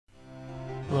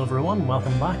Hello everyone,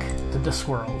 welcome back to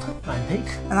Discworld. I'm Pete.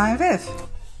 And I'm Viv.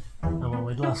 And when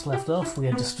we'd last left off, we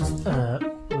had just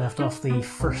left off the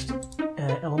first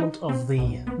element of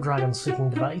the dragon-seeking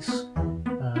device.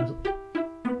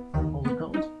 What was it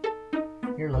called?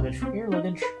 Ear luggage. Ear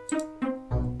luggage.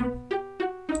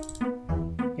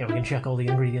 Yeah, we can check all the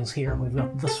ingredients here. We've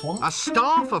got this one. A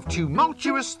staff of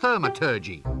tumultuous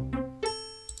thaumaturgy.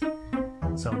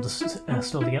 So just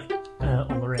still to get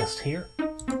all the rest here.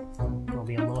 I'll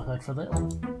be on the lookout for that.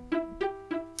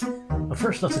 But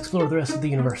first, let's explore the rest of the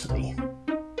university.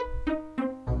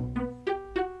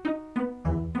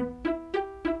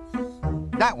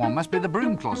 That one must be the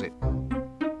broom closet.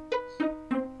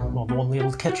 Well, the one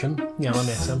labelled kitchen. Yeah, that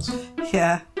makes sense.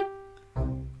 Yeah.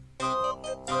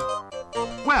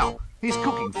 Well, he's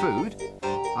cooking food.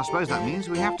 I suppose that means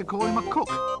we have to call him a cook.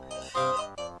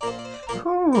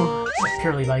 Ooh.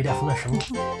 Purely by definition.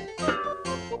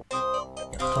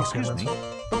 Excuse me,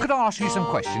 but could I ask you some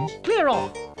questions? Clear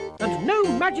off! And no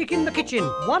magic in the kitchen.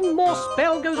 One more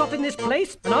spell goes off in this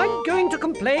place, and I'm going to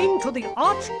complain to the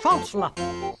Arch-Chancellor.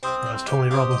 There's Tony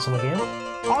Robinson again.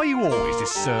 Are you always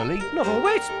this surly? Not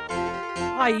always.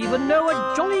 I even know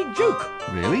a jolly joke.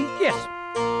 Really? Yes.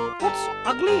 What's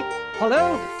ugly,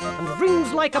 hollow, and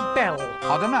rings like a bell?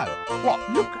 I don't know. What?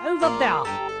 Look over there.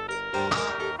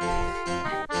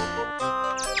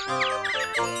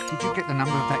 Did you get the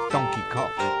number of that donkey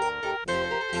cop?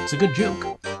 It's a good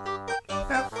joke.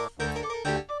 Yep.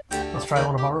 Let's try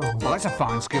one of our own. Well, that's a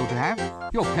fine skill to have.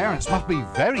 Your parents must be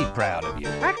very proud of you.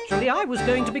 Actually, I was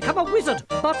going to become a wizard,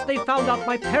 but they found out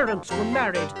my parents were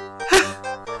married.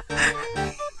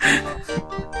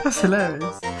 That's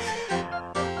hilarious.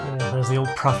 There's the old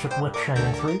Pratchett whip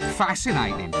shining through.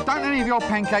 Fascinating. Don't any of your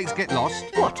pancakes get lost?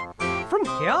 What? From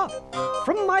here?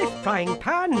 From my frying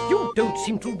pan? You don't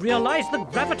seem to realise the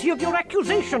gravity of your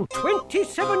accusation.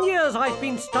 27 years I've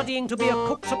been studying to be a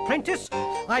cook's apprentice.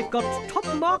 I've got top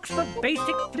marks for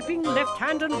basic flipping left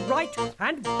hand and right,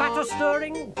 and batter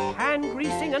stirring, pan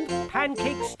greasing and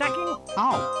pancake stacking.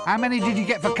 Oh, how many did you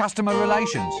get for customer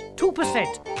relations?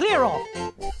 2%. Clear off.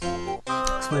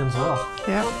 Explains a lot.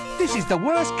 Yep. This is the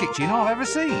worst kitchen I've ever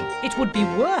seen. It would be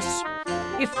worse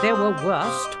if there were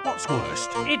worst. What's worst?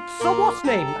 It's a what's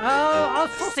name? A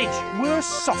sausage.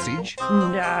 Worst sausage?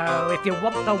 No, if you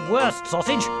want the worst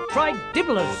sausage, try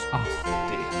Dibblers. Oh,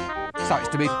 dear. So it's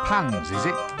to be puns, is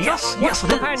it? Yes, Watch yes, the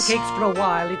it is. pancakes for a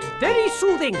while. It's very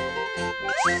soothing.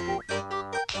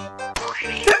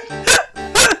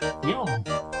 Yum.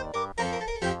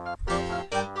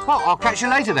 Well, I'll catch you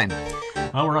later then.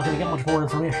 Well, we're not going to get much more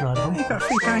information out of You them. got a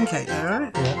free pancake there,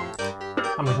 right? Yeah.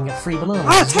 And we can get free bananas.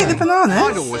 Oh, as take the well. bananas.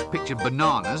 I'd always pictured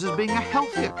bananas as being a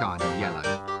healthier kind of yellow.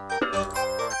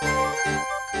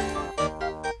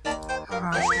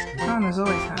 Alright. Bananas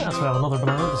always have. Yes, we have another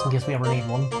banana, just in case we ever need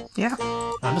one. Yeah.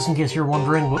 And just in case you're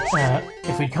wondering,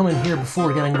 if we'd come in here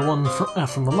before getting the one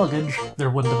from the luggage, there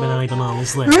wouldn't have been any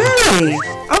bananas there. Really?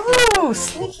 Oh,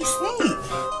 sneaky sneak.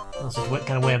 That's a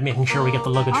kind of way of making sure we get the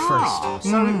luggage Ah,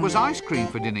 so it was ice cream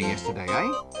for dinner yesterday,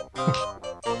 eh?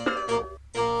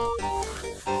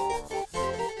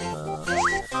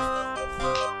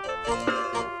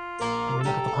 Can we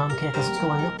look at the pancake as it's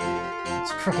going up?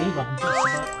 It's tricky, but just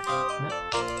about.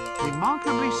 Yeah,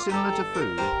 Remarkably similar to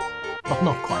food. but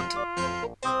not quite.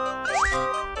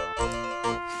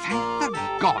 Thank the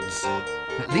gods!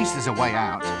 At least there's a way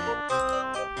out.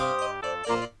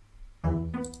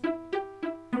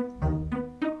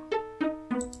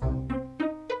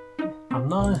 And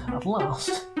now, at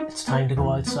last, it's time to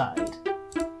go outside.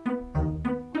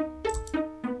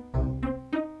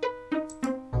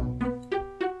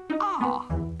 Ah,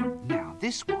 now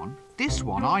this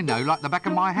one I know like the back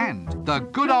of my hand. The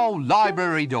good old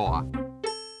library door.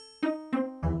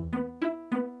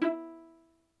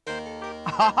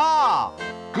 Ha ha!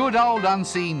 Good old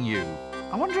unseen you.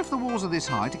 I wonder if the walls are this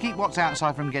high to keep what's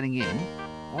outside from getting in,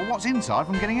 or what's inside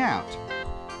from getting out.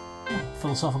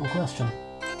 Philosophical question.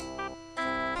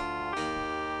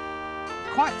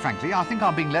 Quite frankly, I think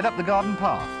I'm being led up the garden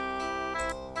path.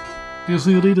 Do you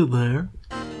see what he did there?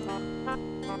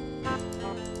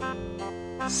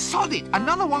 Sod it!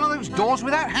 Another one of those doors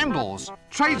without handles.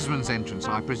 Tradesman's entrance,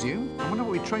 I presume. I wonder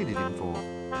what we traded him for.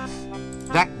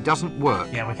 That doesn't work.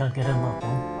 Yeah, we can't get in that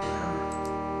one.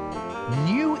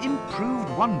 New improved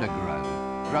wonder grow.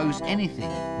 Grows anything.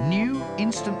 New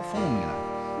instant formula.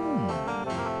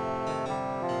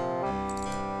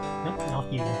 Yep,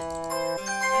 not you.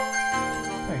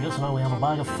 There you go, so now we have a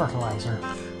bag of fertilizer.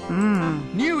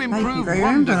 New improved very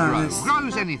wonder own grow. bananas.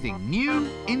 Grows anything. New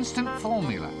instant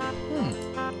formula.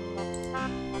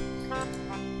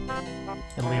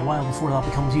 It'll be a while before that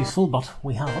becomes useful, but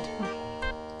we have it.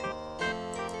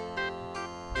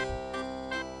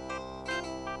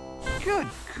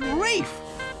 grief!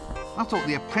 I thought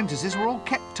the apprentices were all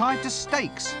kept tied to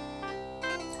stakes.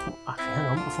 Actually, hang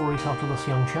on, before we talk to this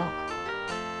young chap.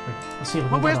 Let's see if we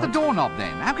can Well, where's get the out. doorknob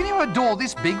then? How can you have a door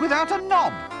this big without a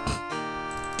knob?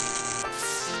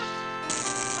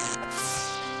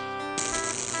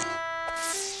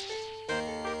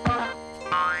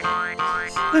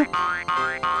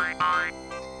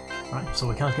 Right, so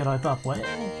we can't get out that way,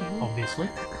 obviously.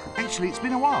 Actually, it's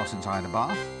been a while since I had a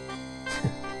bath.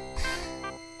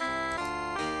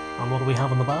 And what do we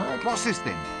have in the bag? What's this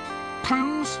then?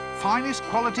 Prunes, finest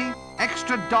quality,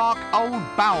 extra dark old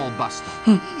bowel buster.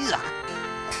 Yuck.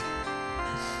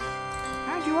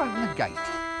 How do you open the gate?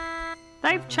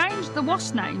 They've changed the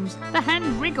wasp names, the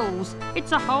Hand-Wriggles.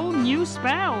 It's a whole new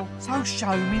spell. So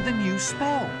show me the new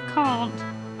spell. Can't.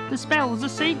 The spell's a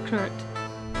secret.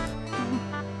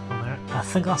 I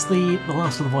think that's the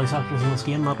last of the voice actors in this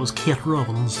game. That was Kate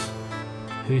Robbins,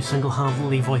 who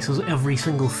single-handedly voices every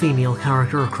single female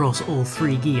character across all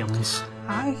 3 games.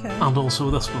 Okay. And also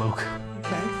this bloke.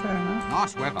 Okay, fair enough.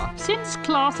 Nice weather. Since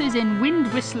classes in wind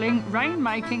whistling,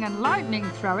 rain-making and lightning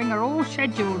throwing are all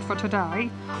scheduled for today,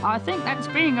 I think that's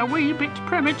being a wee bit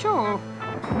premature.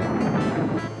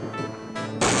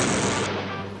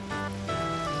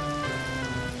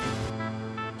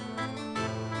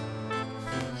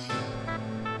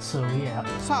 So yeah.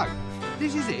 So,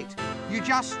 this is it? You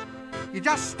just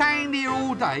stand here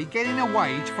all day getting a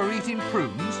wage for eating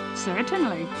prunes?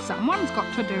 Certainly, someone's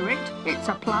got to do it. It's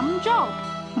a plum job.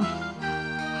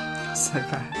 So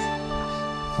bad.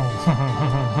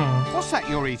 What's that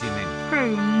you're eating then?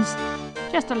 Prunes.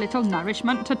 Just a little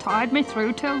nourishment to tide me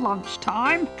through till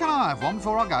lunchtime. Can I have one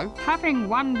before I go? Having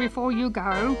one before you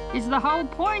go is the whole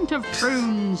point of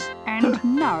prunes. And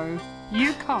no,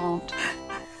 you can't.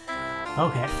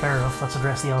 Okay, fair enough. Let's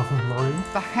address the elephant in the room.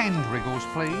 The Hand-Wriggles,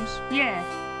 please. Yeah,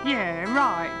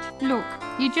 right. Look,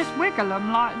 you just wiggle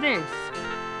them like this.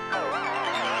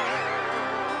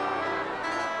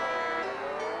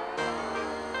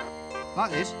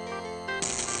 Like this.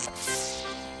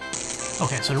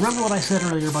 Okay, so remember what I said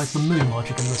earlier about the moon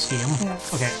logic in this game? Yeah.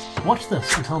 Okay, watch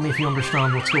this and tell me if you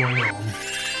understand what's going on.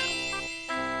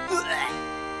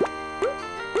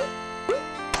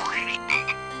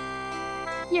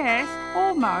 Yes,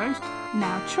 almost.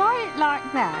 Now try it like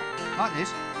that. Like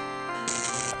this.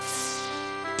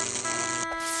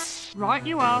 Right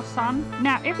you are, son.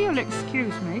 Now, if you'll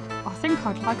excuse me, I think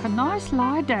I'd like a nice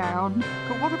lie down.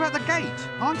 But what about the gate?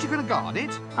 Aren't you going to guard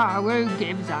it? Oh, who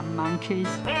gives a monkeys?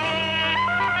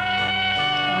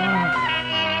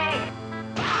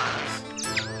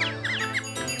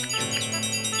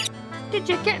 Did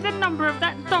you get the number of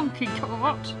that donkey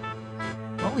cart?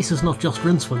 Well, at least it's not just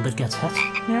Rincewind that gets hit.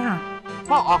 Yeah.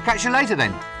 Well, I'll catch you later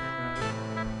then.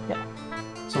 Yeah.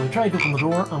 So we tried to open the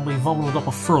door and we vomited up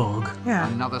a frog. Yeah.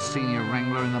 Another senior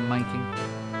wrangler in the making.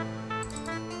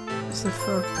 Is the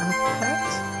frog a pet?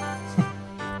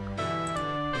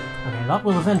 Okay, that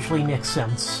will eventually make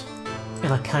sense.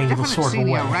 In a kind of a Definite sort of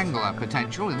senior way. wrangler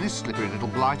potential in this slippery little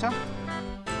blighter.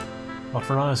 But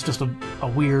for now it's just a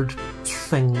weird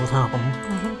thing that happened.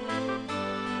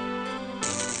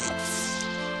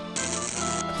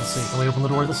 Let's see, can we open the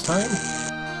door this time?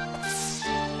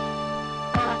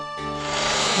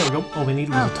 There we go. All we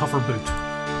needed was a tougher boot.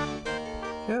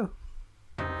 Cool.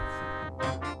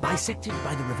 Bisected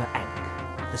by the river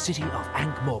Ankh, the city of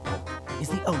Ankh-Morpork is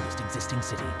the oldest existing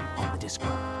city on the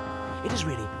Discworld. It is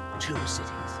really 2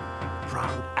 cities,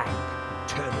 proud Ankh,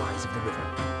 turnwise of the river,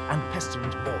 and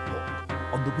pestilent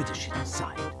Morpork on the Widdershire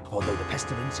side. Although the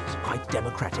pestilence is quite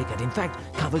democratic and in fact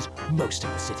covers most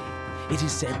of the city, it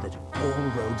is said that all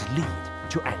roads lead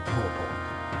to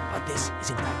Ankh-Morpork. But this is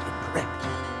in fact incorrect.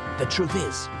 The truth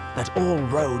is that all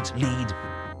roads lead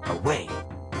away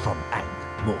from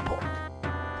Ankh-Morpork.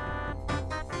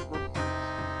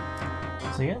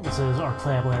 So yeah, this is our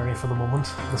playable area for the moment,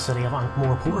 the city of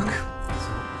Ankh-Morpork.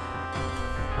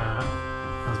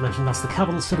 As mentioned, that's the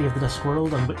capital city of the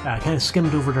Discworld, and I kind of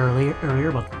skimmed over it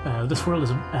earlier, but Discworld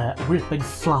is a great big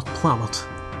flat planet.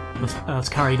 It's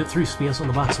carried through space on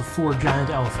the backs of 4 giant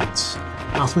elephants.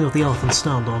 Ask me what the elephants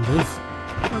stand on, Dave.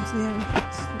 What's the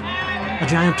elephants? A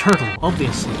giant turtle,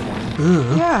 obviously.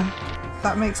 Ugh. Yeah.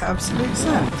 That makes absolute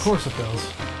sense. Of course it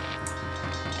does.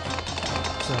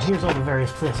 So here's all the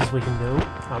various places we can go.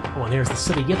 Oh, and here's the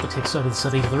city gate that takes out of the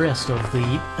city to the rest of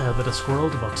the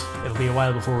Discworld, but it'll be a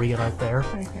while before we get out there.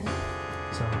 Okay.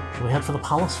 So, shall we head for the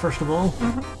palace first of all?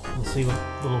 And see what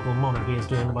the local monarchy is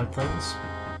doing about things.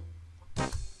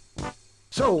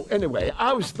 So, anyway,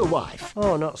 how's the wife?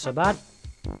 Oh, not so bad.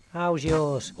 How's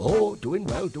yours? Oh, doing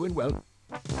well, doing well.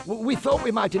 We thought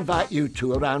we might invite you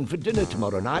two around for dinner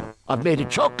tomorrow night. I've made a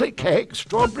chocolate cake,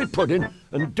 strawberry pudding,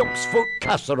 and duck's foot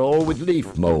casserole with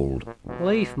leaf mould.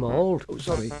 Leaf mould? Oh,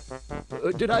 sorry.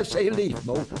 Did I say leaf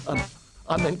mould?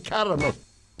 I meant caramel.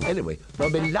 Anyway,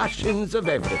 there'll be lashings of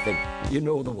everything. You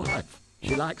know the wife.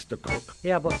 She likes to cook.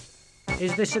 Yeah, but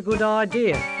is this a good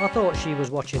idea? I thought she was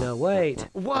watching her weight.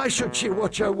 Why should she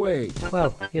watch her weight?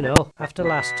 Well, you know, after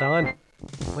last time,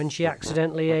 when she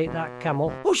accidentally ate that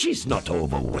camel. Oh, she's not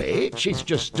overweight. She's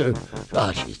just,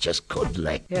 she's just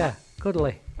cuddly. Yeah,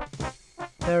 cuddly.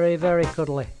 Very, very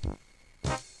cuddly.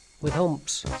 With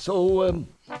humps. So,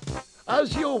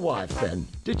 how's your wife then?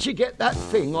 Did she get that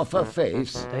thing off her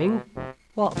face? Thing?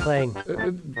 What thing?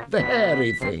 The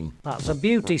hairy thing. That's a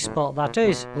beauty spot, that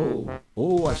is.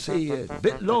 Oh, I see. A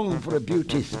bit long for a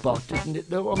beauty spot, isn't it,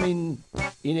 though? I mean,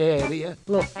 in area.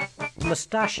 Look,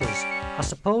 moustaches are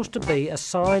supposed to be a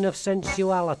sign of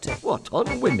sensuality. What,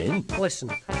 on women?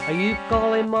 Listen, are you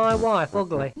calling my wife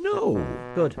ugly? No.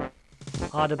 Good.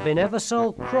 I'd have been ever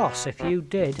so cross if you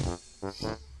did.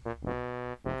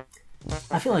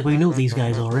 I feel like we know these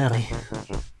guys already.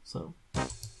 So.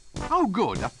 Oh,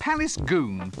 good, a palace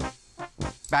goon.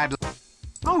 Bad luck.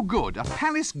 Oh, good, a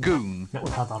palace goon. No,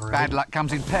 we've had that already. Bad luck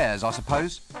comes in pairs, I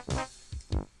suppose.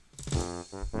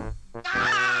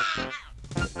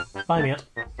 Bye, mate.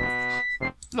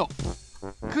 Look,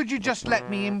 could you just let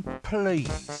me in,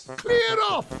 please? Clear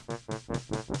off!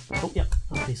 Oh, yeah.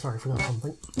 Okay, sorry, forgot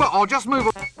something. Well, I'll just move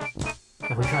on.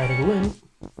 If we try to go in...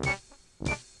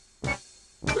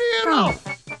 Clear off!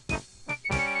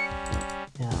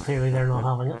 Yeah, clearly they're not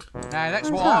having it. Now,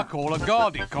 that's what I call a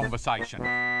guarded conversation.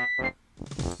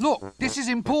 Look, this is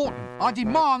important. I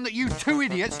demand that you two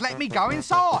idiots let me go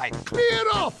inside. Clear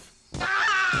off!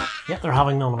 Yeah, they're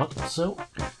having none of it, so...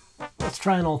 let's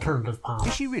try an alternative path.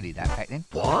 Is she really that fat then?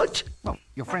 What? Well,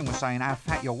 your friend was saying how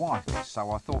fat your wife is, so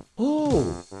I thought...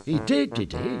 Oh, he did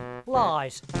he?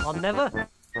 Lies. I'll never...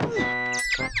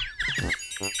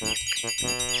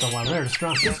 So while they're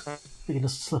distracted, we can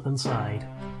just slip inside.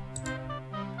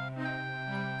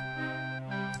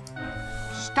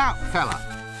 Stout fella.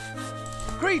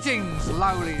 Greetings,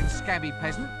 lowly and scabby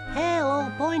peasant. Hail,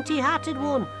 old pointy-hatted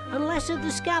one, and less of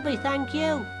the scabby, thank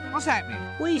you. What's happening?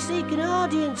 We seek an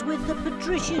audience with the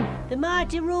patrician, the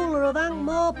mighty ruler of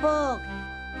Ankh-Morpork.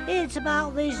 It's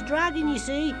about this dragon, you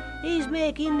see. He's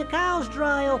making the cows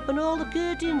dry up and all the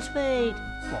curtains fade.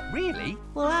 What, really?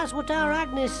 Well, that's what our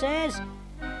Agnes says.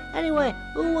 Anyway,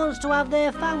 who wants to have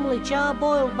their family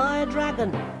char-boiled by a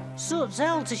dragon? Soot's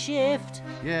hell to shift.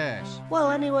 Yes. Well,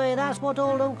 anyway, that's what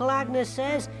old Uncle Agnes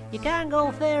says. You can't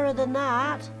go fairer than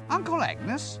that. Uncle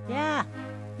Agnes? Yeah,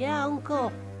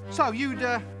 Uncle. So you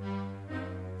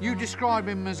describe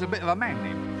him as a bit of a man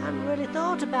then? Hadn't really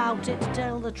thought about it, to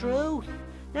tell the truth.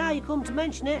 Now you come to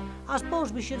mention it, I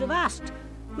suppose we should have asked.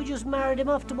 We just married him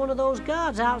off to one of those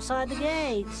guards outside the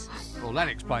gates. Well, that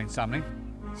explains something.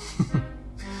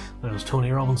 There's Tony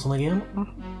Robinson again.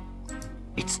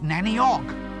 It's Nanny Ogg.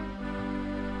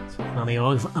 Nanny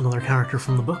Ogg, another character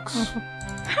from the books.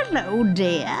 Hello,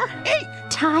 dear. Eek!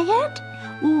 Tired?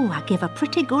 Ooh, I give a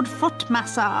pretty good foot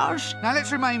massage. Now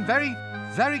let's remain very,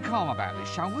 very calm about this,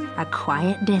 shall we? A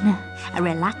quiet dinner, a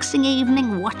relaxing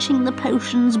evening watching the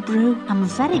potions brew. I'm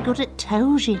very good at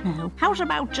toes, you know. How's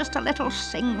about just a little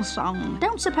sing-song?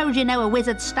 Don't suppose you know a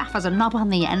wizard's staff has a knob on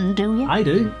the end, do you? I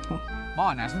do.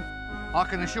 Mine hasn't, I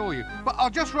can assure you. But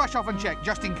I'll just rush off and check,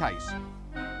 just in case.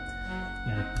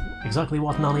 Yeah, exactly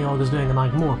what Nanny Ogg is doing in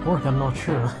Ankh-Morpork, I'm not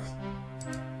sure.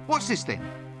 What's this then?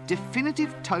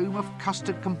 Definitive Tome of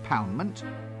Custard Compoundment?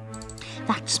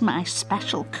 That's my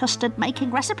special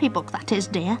custard-making recipe book, that is,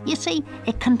 dear. You see,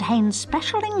 it contains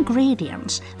special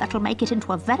ingredients that'll make it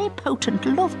into a very potent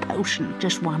love potion.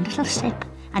 Just one little sip,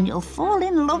 and you'll fall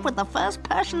in love with the first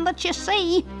person that you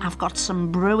see. I've got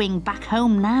some brewing back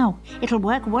home now. It'll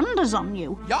work wonders on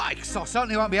you. Yikes! I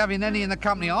certainly won't be having any in the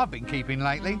company I've been keeping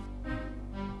lately.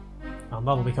 And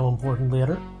that'll become important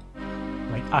later.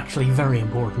 Like, actually very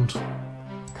important.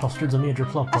 Custard's a major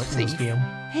plot point in this game.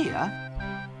 Here?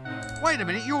 Wait a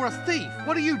minute, you're a thief.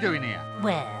 What are you doing here?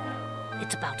 Well,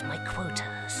 it's about my quota,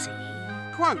 see?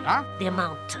 Quota? The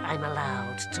amount I'm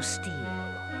allowed to steal.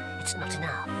 It's not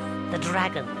enough. The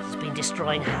dragon's been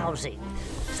destroying housing,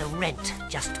 so rent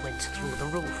just went through the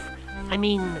roof. I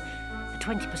mean, a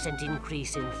 20%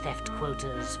 increase in theft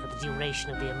quotas for the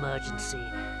duration of the emergency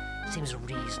seems a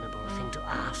reasonable thing to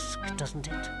ask, doesn't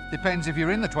it? Depends if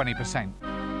you're in the 20%.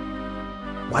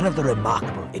 One of the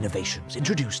remarkable innovations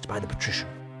introduced by the patrician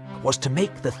was to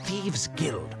make the Thieves'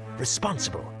 Guild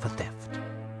responsible for theft,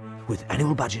 with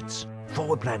annual budgets,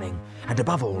 forward planning, and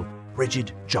above all,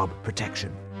 rigid job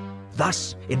protection.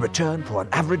 Thus, in return for an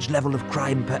average level of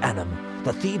crime per annum,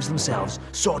 the thieves themselves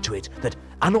saw to it that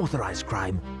unauthorized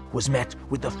crime was met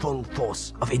with the full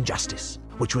force of injustice,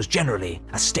 which was generally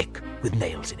a stick with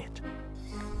nails in it.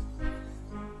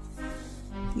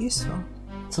 Useful.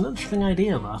 It's an interesting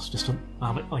idea, that, just to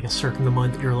have it like a certain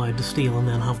amount that you're allowed to steal and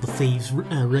then have the thieves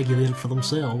regulate it for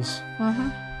themselves.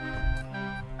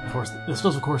 Of course, this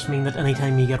does of course mean that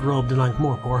anytime you get robbed in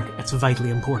Ankh-Morpork, it's vitally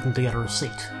important to get a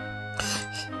receipt.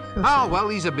 Oh, well,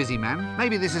 he's a busy man.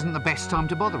 Maybe this isn't the best time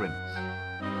to bother him.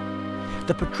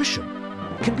 The patrician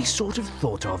can be sort of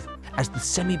thought of as the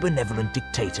semi-benevolent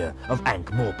dictator of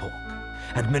Ankh-Morpork,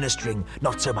 administering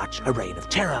not so much a reign of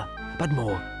terror, but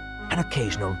more an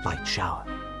occasional light shower.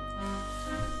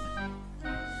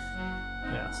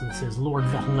 Yes, this is Lord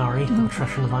Veterinary, the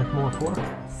patrician of Ankh-Morpork.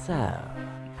 So,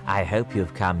 I hope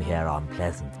you've come here on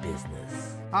pleasant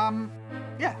business.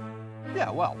 Yeah,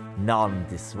 well.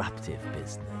 Non-disruptive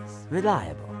business.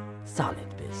 Reliable,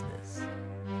 solid business.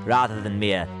 Rather than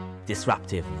mere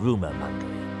disruptive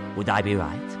rumor-mongering. Would I be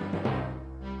right?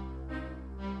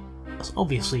 Yes,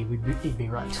 obviously, he'd be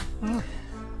right.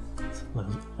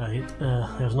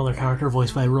 There's another character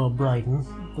voiced by Rob Brydon.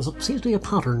 There seems to be a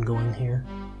pattern going here.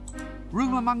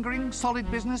 Rumour-mongering, solid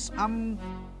business,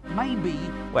 maybe.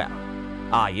 Well,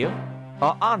 are you?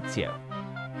 Or aren't you?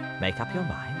 Make up your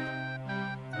mind.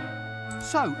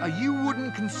 So, you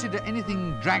wouldn't consider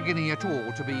anything dragony at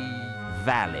all to be...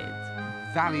 Valid.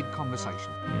 Valid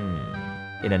conversation.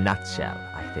 In a nutshell,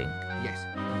 I think.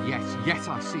 Yes,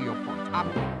 I see your point.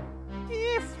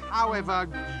 If, however,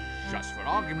 just for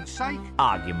argument's sake...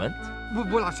 Argument?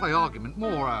 Well, I say argument,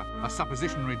 more a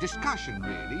suppositionary discussion,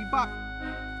 really, but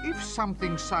if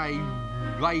something, say,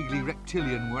 vaguely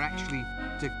reptilian were actually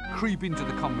to creep into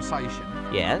the conversation...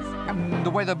 Yes? And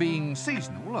the weather being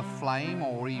seasonal, a flame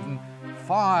or even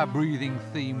fire-breathing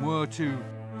theme were to,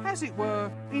 as it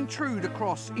were, intrude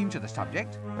across into the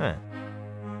subject...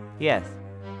 Yes.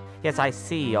 Yes, I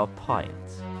see your point.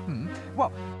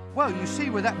 Well, you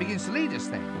see where that begins to lead us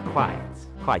then.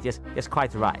 Quite. Yes,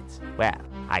 quite right. Well,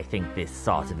 I think this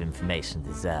sort of information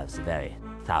deserves a very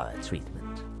thorough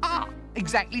treatment.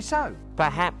 Exactly so.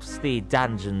 Perhaps the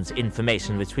dungeon's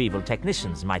information retrieval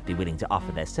technicians might be willing to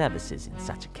offer their services in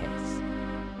such a case.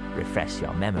 Refresh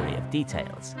your memory of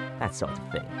details, that sort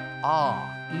of thing.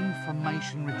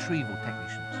 Information retrieval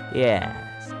technicians.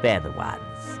 Yes, they're the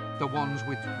ones. The ones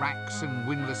with racks and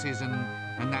windlasses and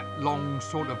that long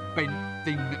sort of bent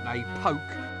thing that they poke.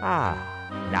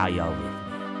 Now you're with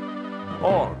me.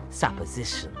 All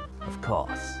supposition, of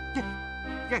course.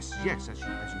 Yes, as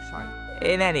you say.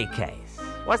 In any case,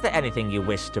 was there anything you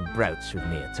wish to broach with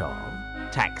me at all?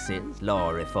 Taxes,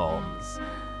 law reforms,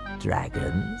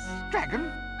 dragons?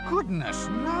 Dragon? Goodness,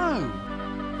 no!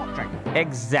 What dragon?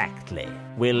 Exactly.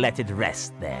 We'll let it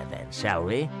rest there then, shall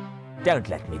we? Don't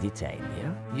let me detain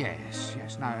you. Yes,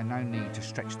 no need to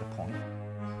stretch the point.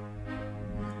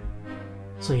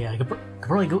 So yeah, I could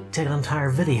probably take an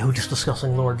entire video just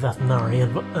discussing Lord Veterinary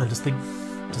and just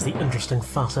the interesting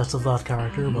facets of that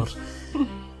character, but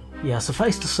yeah,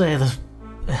 suffice to say that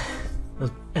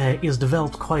he has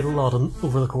developed quite a lot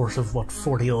over the course of,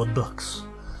 40-odd books.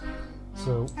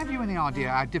 So... Have you any idea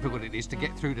how difficult it is to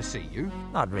get through to see you?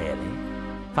 Not really.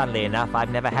 Funnily enough, I've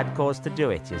never had cause to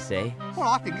do it, you see. Well,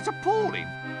 I think it's appalling.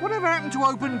 Whatever happened to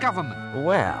open government?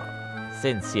 Well,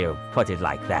 since you put it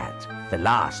like that, the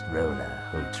last ruler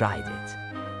who tried it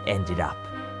ended up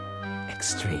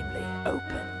extremely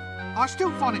open. I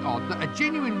still find it odd that a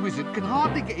genuine wizard can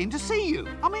hardly get in to see you.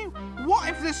 I mean, what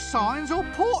if there's signs or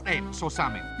portents or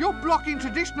something? You're blocking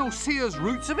traditional seers'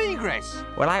 routes of egress.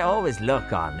 Well, I always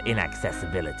look on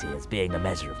inaccessibility as being a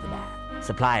measure of the man.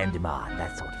 Supply and demand,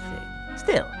 that sort of thing.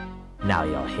 Still, now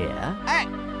you're here... At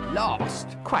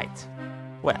last. Quite.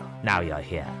 Well, now you're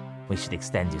here, we should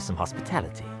extend you some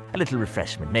hospitality. A little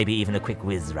refreshment, maybe even a quick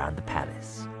whiz around the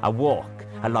palace. A walk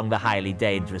along the highly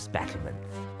dangerous battlements.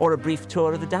 Or a brief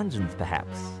tour of the dungeons,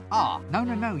 perhaps.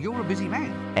 No, you're a busy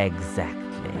man.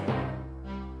 Exactly.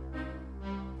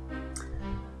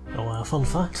 Fun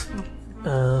fact.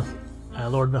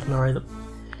 Lord Veterinary,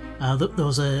 there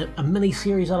was a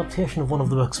mini-series adaptation of one of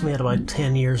the books made about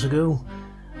 10 years ago.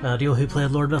 Do you know who played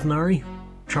Lord Veterinary?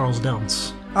 Charles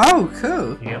Dance. Oh,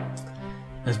 cool. Yep.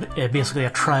 It's basically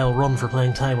a trial run for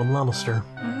playing Tywin Lannister.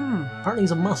 Apparently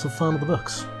he's a massive fan of the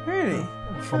books. Really?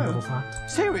 Fun little fact.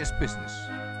 Serious business?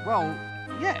 Well,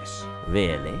 yes.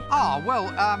 Really?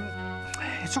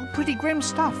 It's all pretty grim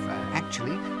stuff,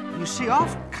 actually. You see,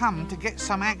 I've come to get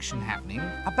some action happening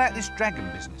about this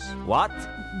dragon business. What?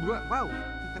 Well,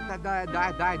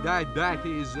 that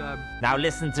is... Now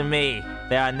listen to me.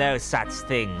 There are no such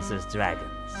things as dragons.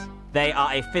 They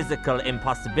are a physical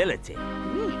impossibility.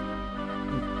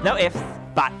 No ifs,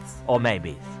 buts, or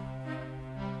maybes.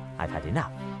 I've had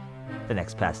enough. The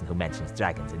next person who mentions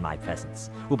dragons in my presence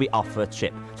will be off for a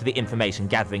trip to the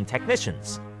information-gathering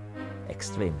technicians.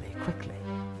 Extremely quickly.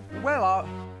 Well,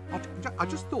 I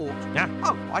just thought... Yeah?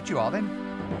 Oh, right you are then.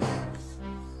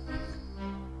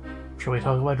 Shall we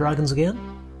talk about dragons again?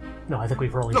 No, I think we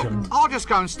probably Look, shouldn't. I'll just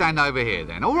go and stand over here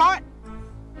then, all right?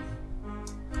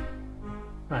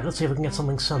 Right, let's see if we can get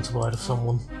something sensible out of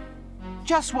someone.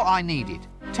 Just what I needed.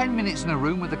 10 minutes in a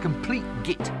room with a complete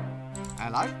git.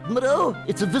 Hello? Oh,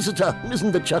 it's a visitor,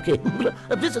 isn't it, Chucky?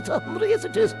 A visitor, yes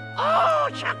it is. Oh,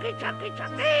 Chucky, Chucky,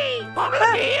 Chucky!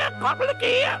 Gobble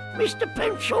here! Mr.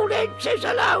 Pencil-Head says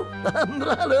hello.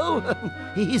 Hello.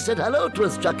 He said hello to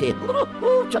us, Chucky.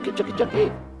 Oh, Chucky, Chucky,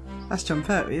 Chucky. That's John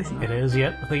Pertwee, isn't it? It is,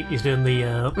 yeah. I think he's doing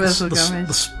the Where's the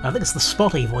damage? I think it's the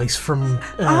Spotty voice from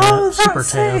Oh, Super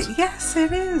that's Tales. it. Yes,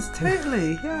 it is.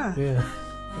 Totally, yeah. Yeah.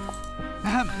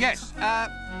 Yes,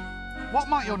 what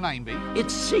might your name be?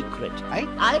 It's secret. Eh?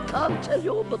 I can't tell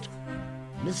you, but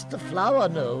Mr. Flower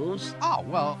knows. Oh,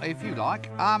 well, if you like.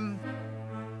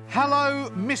 Hello,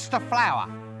 Mr. Flower.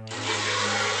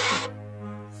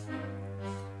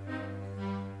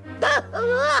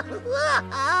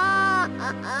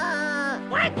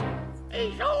 Wet!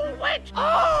 He's all wet!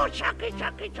 Oh, Chucky,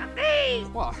 Chucky, Chucky!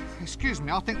 Well, excuse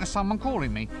me, I think there's someone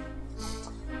calling me.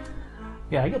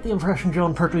 Yeah, I get the impression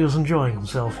John Pertwee was enjoying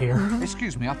himself here.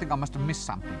 Excuse me, I think I must have missed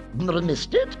something.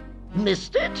 Missed it?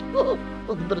 Missed it? Oh,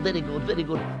 very good, very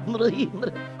good.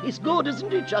 He's good,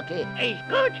 isn't he, Chucky? He's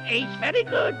good, he's very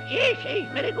good. Yes, he's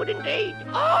very good indeed.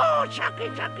 Oh, Chucky,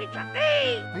 Chucky,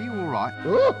 Chucky! Are you all right?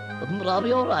 Oh, are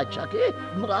we all right, Chucky?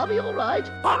 Are we all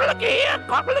right? Gobble here!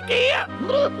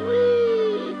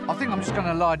 I think I'm just going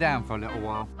to lie down for a little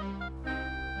while.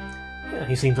 Yeah,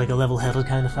 he seems like a level-headed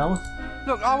kind of fella.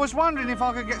 Look, I was wondering if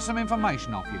I could get some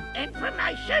information off you.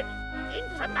 Information!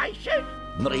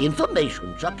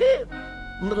 Information, Chucky?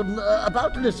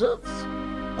 About lizards?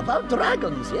 About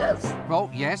dragons, yes.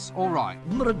 Well, yes, all right.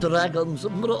 Dragons.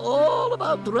 All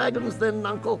about dragons then,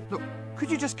 Uncle. Look, could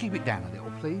you just keep it down a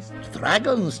little, please?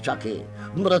 Dragons, Chucky.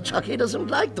 Chucky doesn't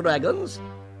like dragons.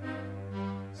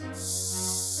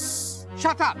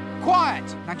 Shut up!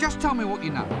 Quiet! Now just tell me what you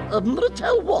know.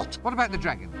 Tell what? What about the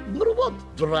dragon?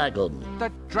 What dragon? The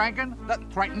dragon that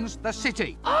threatens the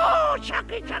city. Oh,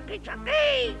 Chucky, Chucky,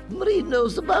 Chucky! He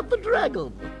knows about the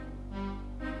dragon.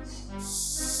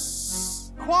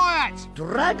 Quiet!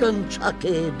 Dragon,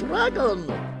 Chucky, dragon.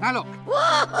 Now look.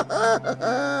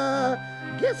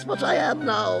 Guess what I am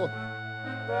now?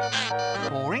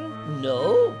 Boring?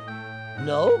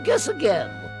 No, guess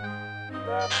again.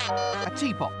 A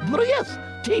teapot. Yes,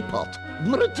 teapot.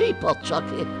 Teapot,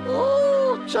 Chucky.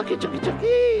 Oh, Chucky, Chucky,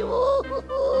 Chucky.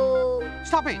 Oh.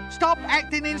 Stop it! Stop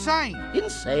acting insane!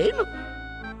 Insane?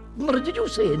 Did you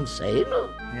say insane?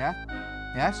 Yeah?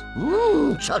 Yes?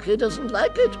 Chucky doesn't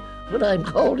like it when I'm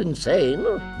called insane.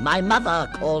 My mother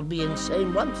called me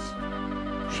insane once.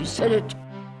 She said it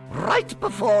right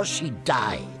before she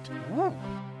died. Ooh.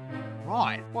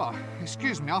 Right. Well,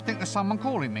 excuse me, I think there's someone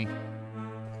calling me.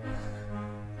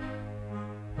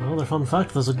 Another fun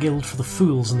fact, there's a guild for the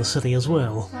fools in the city as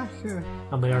well. Oh, sure.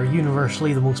 And they are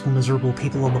universally the most miserable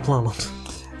people on the planet.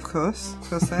 Of course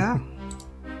they are.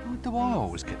 Why do I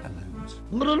always get the loons?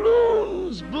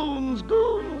 Loons, boons,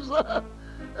 goons.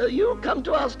 You come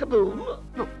to ask a boon?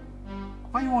 Look,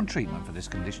 are you on treatment for this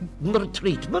condition?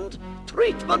 Treatment?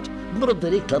 Treatment?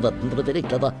 Very clever, very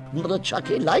clever.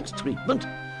 Chucky likes treatment.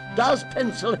 Does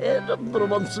Pencil-Head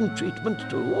want some treatment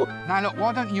too? Now look,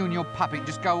 why don't you and your puppet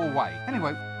just go away?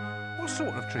 Anyway, what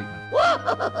sort of treatment?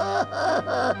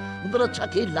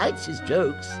 Chucky likes his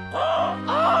jokes.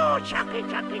 Oh, Chucky,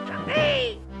 Chucky,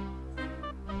 Chucky!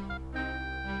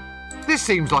 This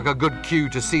seems like a good cue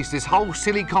to cease this whole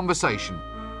silly conversation.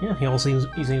 Yeah, he seems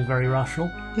very rational.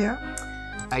 Yeah.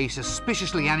 A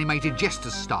suspiciously animated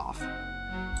jester's staff.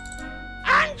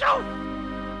 Hands off!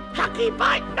 Chucky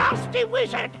bite nasty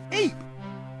wizard! Eep!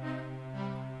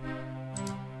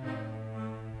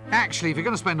 Actually, if you're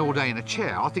going to spend all day in a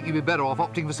chair, I think you'd be better off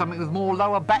opting for something with more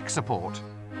lower back support.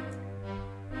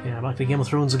 Yeah, back to Game of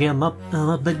Thrones again.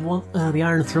 That big one, the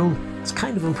Iron Throne, it's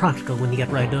kind of impractical when you get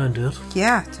right down to it.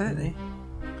 Yeah, totally.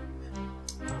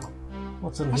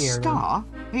 What's in A here? star?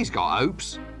 He's got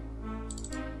hopes.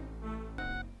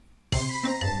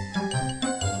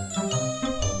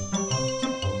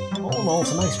 All in all,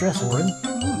 it's a nice dressing room.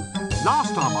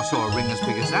 Last time I saw a ring as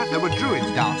big as that, there were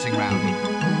druids dancing round it.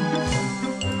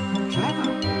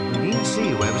 Clever. We needn't see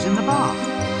whoever's in the bath.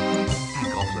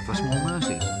 Thank Offler for small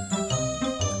mercies.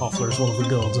 Offler's one of the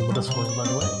gods in the Discworld, by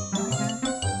the way.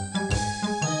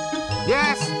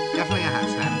 Yes, definitely a hat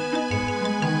stand.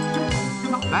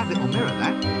 Not a bad little mirror,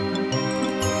 that.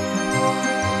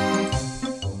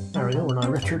 There we go, we're now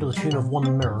richer to the tune of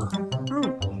 1 mirror.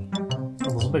 Oh,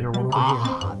 there's a bigger one over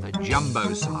Ah, the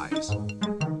jumbo size.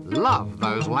 Love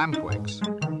those lampwicks.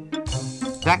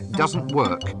 That doesn't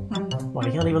work. Well,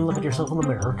 you can't even look at yourself in the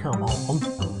mirror, come on.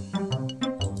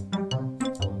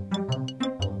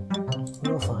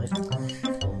 We'll find.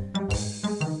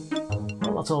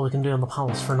 Well, that's all we can do in the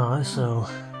palace for now, so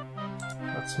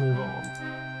let's move on.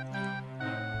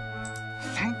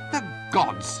 Thank the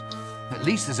gods! At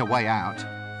least there's a way out.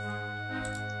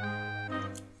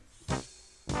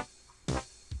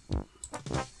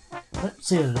 Right,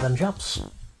 see you later then, chaps.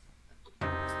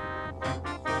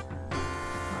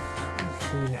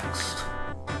 To next.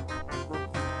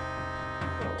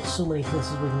 Oh, so many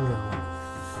places we can go.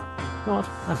 You know what?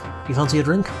 Do you fancy a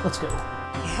drink? Let's go.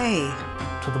 Hey.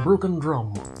 To the Broken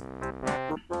Drum.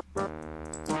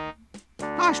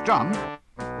 Nice drum.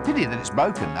 Pity that it's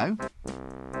broken, though.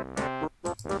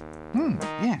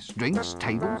 Yes, drinks,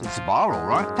 tables, it's a bar, all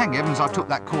right. Thank heavens I took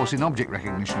that course in object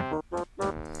recognition.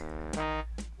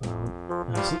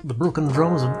 So the Broken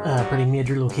Drum is a pretty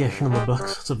major location in the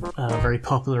books. It's a very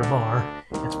popular bar.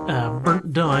 It's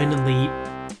burnt down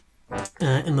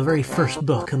in the very first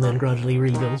book and then gradually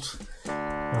rebuilt.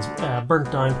 It was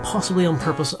burnt down possibly on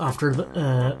purpose after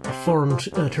a foreign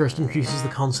tourist introduces the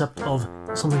concept of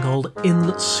something called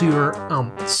in-sewer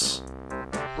ants.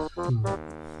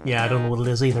 Yeah, I don't know what it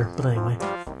is either, but anyway.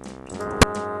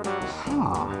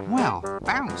 Well,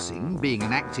 bouncing, being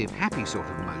an active, happy sort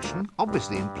of motion,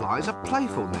 obviously implies a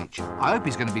playful nature. I hope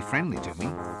he's going to be friendly to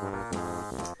me.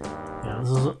 Yeah, this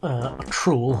is a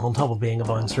troll on top of being a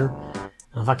bouncer.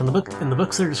 In fact, in the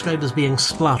books they're described as being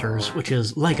splatters, which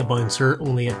is like a bouncer,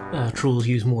 only trolls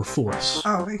use more force.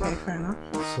 Oh, okay, fair enough.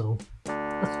 So,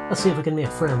 let's see if we can make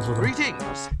friends with them.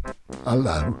 Greetings!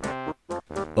 Hello.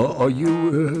 Are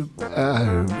you,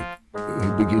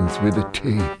 it begins with a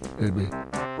T,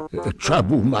 a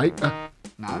troublemaker?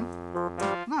 No.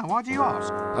 No, why do you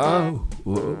ask? Oh,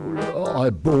 well,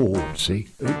 I'm bored, see.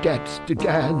 That's the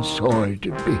downside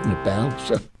of being a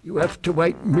bouncer. You have to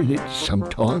wait minutes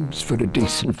sometimes for a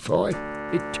decent fight.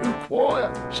 It's too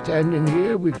quiet, standing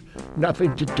here with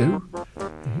nothing to do.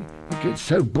 It gets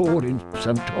so boring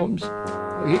sometimes.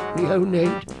 I hit my own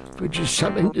head for just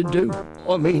something to do.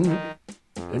 I mean,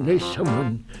 unless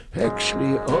someone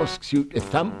actually asks you to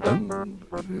thump them,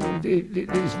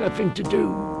 there's nothing to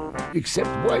do except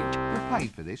wait. You're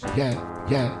paid for this? Yeah,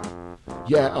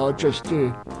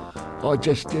 I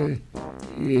just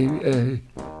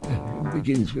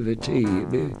begins with a T.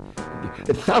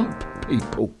 Thump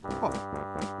people. What?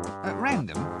 At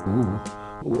random? Ooh,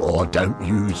 I don't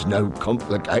use no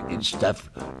complicated stuff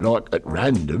like at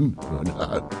random.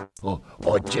 No,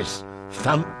 I just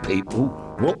thump people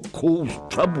what cause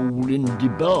trouble in the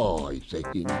bar,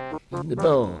 in the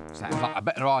bar. Sounds like a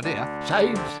better idea.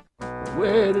 Saves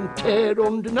wear and tear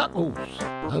on the knuckles.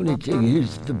 Only thing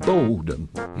is the boredom.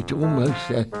 It's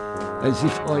almost as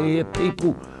if I hear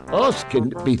people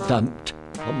asking to be thumped.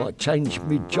 I might change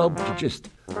my job to just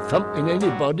thumping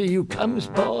anybody who comes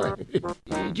by.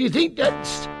 Do you think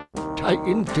that's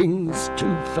taking things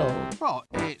too far? Well,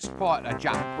 it's quite a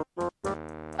jump.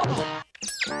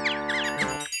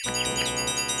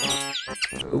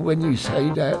 When you say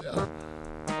that,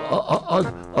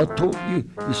 I thought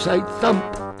you say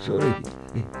thump. Sorry,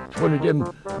 it's one of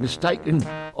them mistaken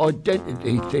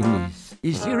identity things.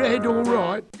 Is your head all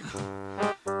right?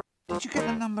 Did you get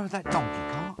the number of that donkey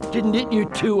cart? Didn't hit you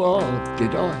too hard,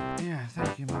 did I? Yeah,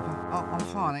 thank you, Mother. Oh, I'm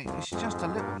fine. It's just a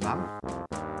little lump.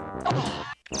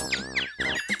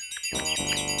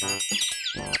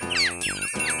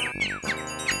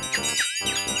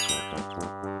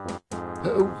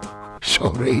 Oh,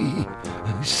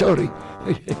 sorry.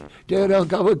 There I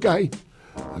go again.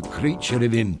 A creature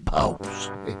of impulse.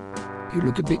 You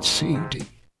look a bit seedy.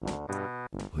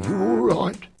 Are you all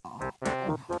right?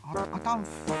 I don't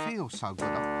feel so good.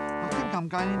 I think I'm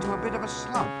going into a bit of a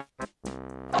slump.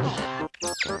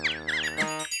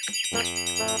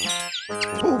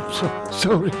 Oh,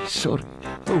 sorry.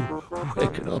 Oh, where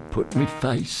can I put my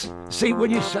face? See,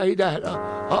 when you say that,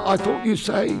 I thought you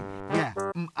say... Yeah,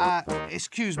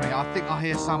 excuse me, I think I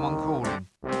hear someone calling.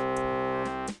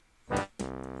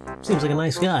 Seems like a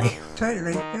nice guy.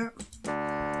 Totally, yeah.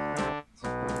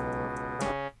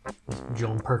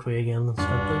 John Pertwee again,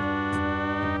 incidentally.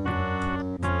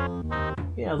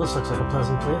 Yeah, this looks like a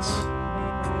pleasant place.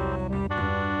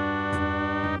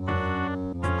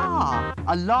 Ah,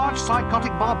 a large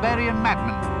psychotic barbarian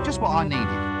madman. Just what I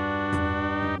needed.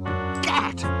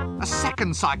 Gat! A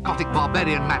second psychotic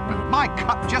barbarian madman. My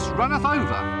cup just runneth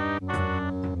over.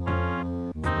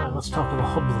 Let's talk to the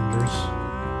Hublanders.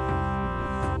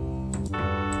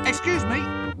 Excuse me.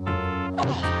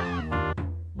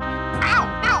 Ow!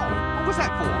 Ow! What was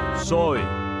that for? Sorry,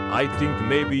 I think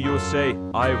maybe you say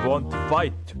I won't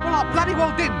fight. Well, I bloody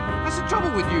well didn't. That's the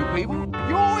trouble with you people.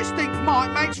 You always think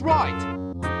might makes right.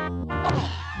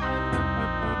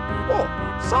 Oh,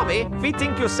 sorry, we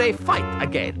think you say fight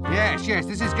again. Yes,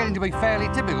 this is getting to be fairly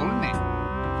typical, isn't it?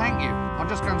 Thank you. I'm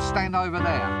just going to stand over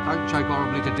there. Don't choke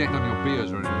horribly to death on your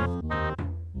beers or anything.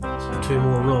 So 2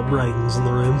 more Rob Brydens in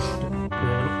the room.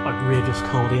 Outrageous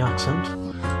comedy accent.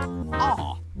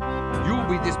 Ah, you'll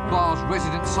be this bar's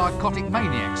resident psychotic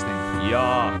maniacs then.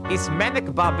 Yeah, it's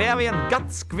manic barbarian gut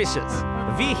squishers.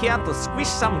 We here to squish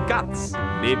some guts.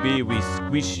 Maybe we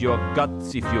squish your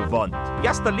guts if you want.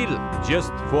 Just a little.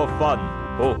 Just for fun.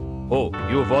 Oh,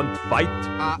 you won't fight?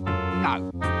 No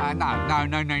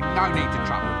need to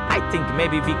trouble. I think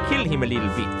maybe we kill him a little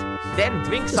bit. Then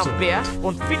drink some beer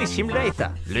and finish him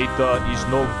later. Later is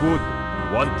no good.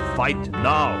 Want fight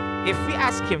now. If we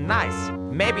ask him nice,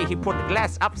 maybe he put the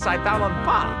glass upside down on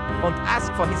bar and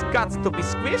ask for his guts to be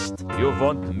squished. You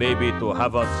want maybe to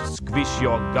have us squish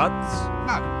your guts?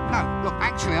 No. Look,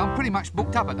 actually, I'm pretty much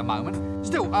booked up at the moment.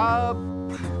 Still,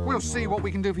 we'll see what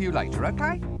we can do for you later,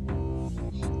 okay?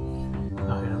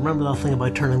 Okay, remember that thing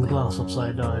about turning the glass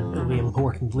upside down. It'll be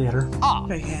important later.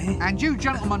 Okay. And you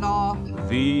gentlemen are...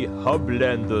 The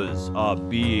Hublanders are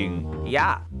being...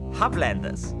 Yeah,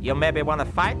 Hublanders. You maybe want to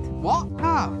fight? What?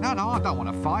 No, I don't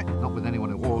want to fight. Not with anyone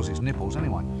who oils his nipples,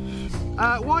 anyway.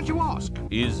 Why'd you ask?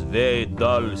 Is very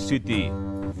dull city.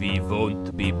 We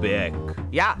won't be back.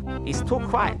 Yeah, it's too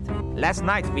quiet. Last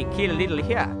night we killed a little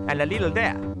here and a little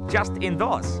there. Just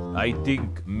indoors. I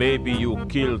think maybe you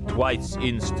killed twice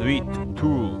in street,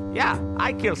 too. Yeah,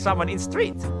 I killed someone in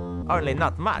street. Only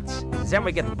not much. Then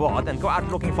we get bored and go out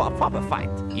looking for a proper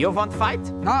fight. You want fight?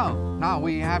 No,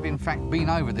 we have in fact been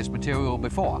over this material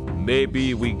before.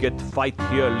 Maybe we get fight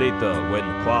here later when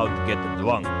crowd get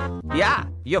drunk. Yeah,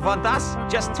 you want us?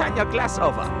 Just turn your glass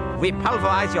over. We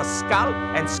pulverize your skull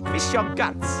and squish your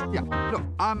guts. Yeah, look,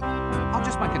 I'll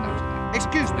just make a note.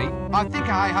 Excuse me, I think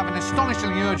I have an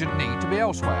astonishingly urgent need to be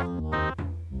elsewhere.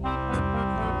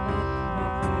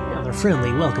 Yeah, they're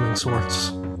friendly, welcoming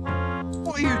sorts.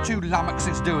 What are you two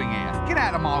lummoxes doing here? Get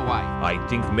out of my way. I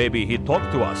think maybe he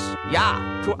talked to us.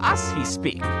 Yeah, to us he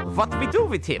speak. What we do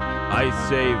with him? I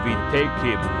say we take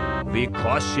him. We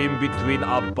crush him between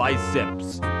our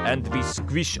biceps, and we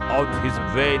squish out his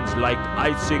veins like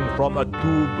icing from a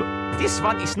tube. This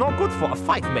one is no good for a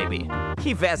fight, maybe.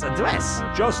 He wears a dress.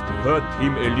 Just hurt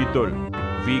him a little.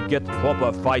 We get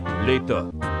proper fight later.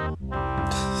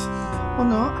 Or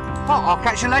not. Oh, I'll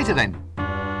catch you later then.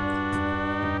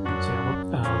 So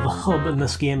the hub in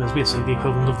this game is basically the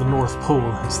equivalent of the North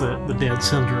Pole. It's the dead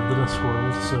centre of the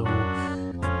Discworld.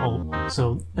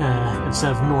 So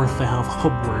instead of north they have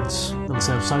hubwards, and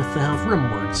instead of south they have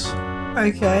rimwards.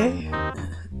 Okay.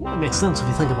 It makes sense if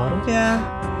you think about it. Yeah.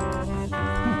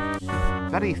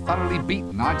 Very thoroughly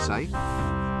beaten, I'd say.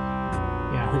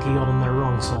 Yeah, I think he got on their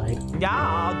wrong side.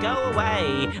 Ah, go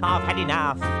away. I've had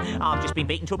enough. I've just been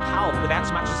beaten to a pulp without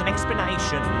so much as an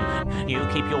explanation. You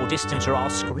keep your distance or I'll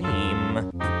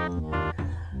scream.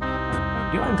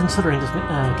 Yeah, I'm considering just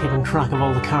keeping track of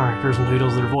all the characters and who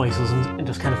does their voices and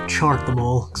just kind of chart them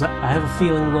all, because I have a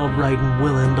feeling Rob Brydon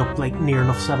will end up like near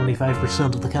enough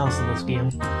 75% of the cast of this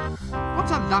game. What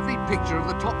a lovely picture of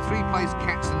the top 3 place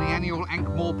cats in the annual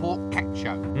Ankh-Morpork cat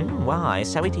show. Why,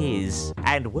 so it is,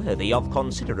 and worthy of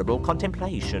considerable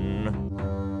contemplation.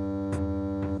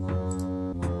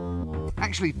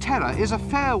 Actually, terror is a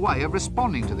fair way of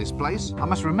responding to this place. I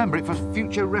must remember it for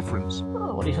future reference.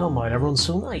 Oh, what are you talking about? Everyone's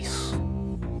so nice.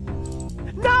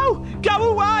 No!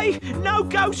 Go away! No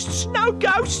ghosts! No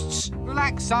ghosts!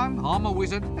 Relax, son. I'm a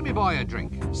wizard. Let me buy you a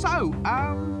drink. So,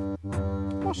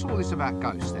 what's all this about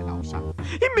ghosts then, old son?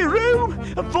 In my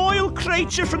room! A vile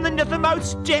creature from the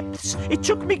nethermost depths. It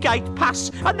took me gate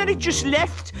pass, and then it just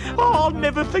left. Oh, I'll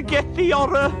never forget the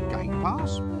horror. Gate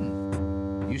pass?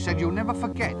 You said you'll never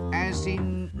forget, as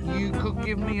in you could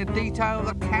give me a detailed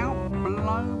account,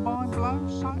 blow by blow,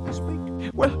 so to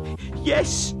speak? Well,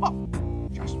 yes. Oh,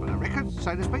 just for the record,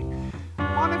 so to speak.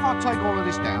 Mind if I take all of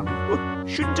this down? Well,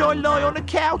 shouldn't I lie on a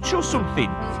couch or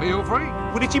something? Feel free.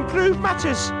 Would it improve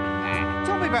matters? Nah,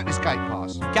 tell me about this gate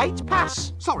pass. Gate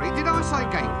pass? Sorry, did I say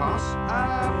gate pass?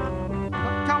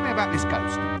 Tell me me about this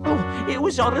ghost. Oh, it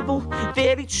was horrible.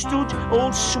 There it stood,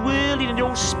 all swirling and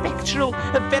all spectral,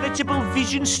 a veritable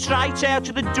vision straight out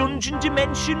of the dungeon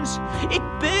dimensions. It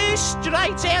burst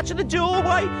straight out of the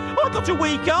doorway. I got a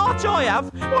weak heart, I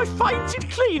have. I fainted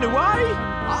clean away.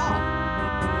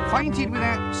 Ah, fainted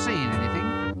without seeing anything?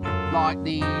 Like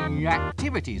the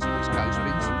activities of this ghost, for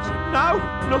instance? No,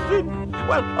 nothing.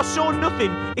 Well, I saw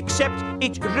nothing, except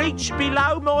it reached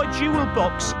below my jewel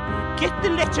box, get the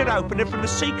letter opener from the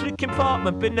secret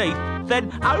compartment beneath,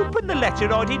 then open the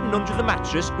letter I'd hidden under the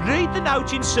mattress, read the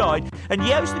note inside, and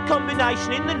use the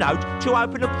combination in the note to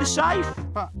open up the safe.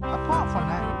 But apart from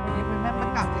that, you remember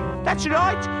nothing? That's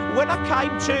right. When I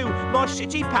came to, my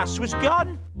city pass was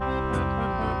gone.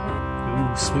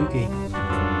 Ooh, spooky.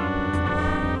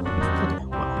 Okay,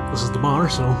 well, this is the bar,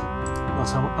 so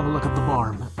let's have a look at the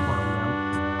bar now.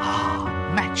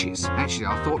 Matches. Actually,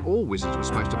 I thought all wizards were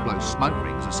supposed to blow smoke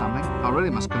rings or something. I really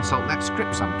must consult that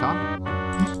script sometime.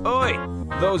 Oi,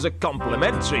 those are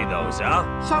complimentary, those are.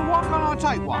 So why can't I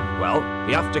take one? Well,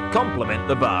 you have to compliment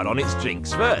the bar on its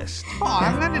drinks first. Oh, I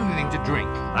haven't had anything to drink.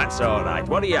 That's all right.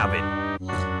 What are you having?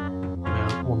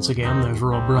 Well, once again, there's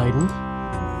Rob Brydon.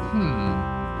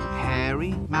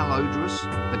 Hairy, malodorous,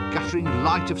 the guttering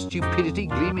light of stupidity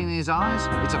gleaming in his eyes.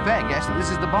 It's a fair guess that this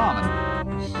is the barman.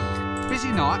 Busy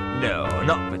night? No,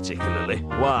 not particularly.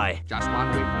 Why? Just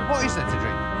wondering, what is there to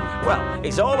drink? Well,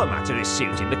 it's all a matter of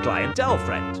suiting the clientele,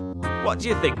 friend. What do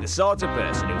you think the sort of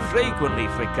person who frequently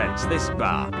frequents this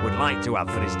bar would like to have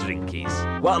for his drinkies?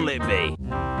 What'll it be?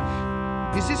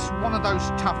 Is this one of those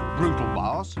tough, brutal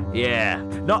bars? Yeah,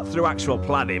 not through actual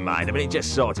planning, mind. I mean, it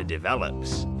just sort of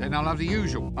develops. Then I'll have the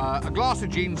usual. A glass of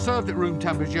gin served at room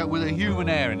temperature with a human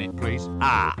air in it, please.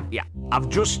 Ah, yeah. I've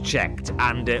just checked,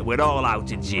 and we're all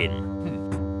out of gin.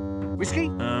 Whiskey?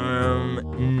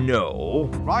 No.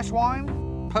 Rice wine?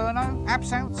 Pernod?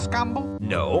 Absinthe? Scumble?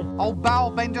 No. Old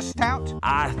Bowel Bender Stout?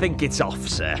 I think it's off,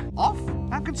 sir. Off?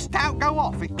 How can stout go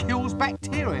off? It kills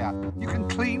bacteria. You can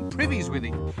clean privies with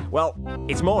it. Well,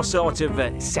 it's more sort of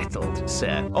settled,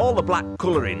 sir. All the black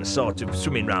colouring sort of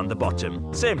swimming round the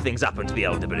bottom. Same thing's happened to the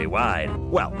elderberry wine.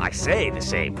 Well, I say the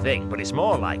same thing, but it's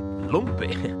more like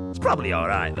lumpy. It's probably all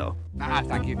right, though. Ah,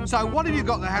 thank you. So what have you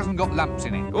got that hasn't got lumps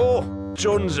in it? Oh,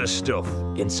 tons of stuff.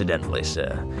 Incidentally,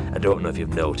 sir, I don't know if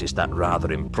you've noticed that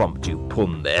rather impromptu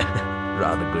pun there.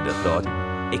 Rather good, I thought.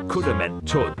 It could have meant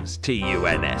tons,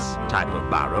 T-U-N-S, type of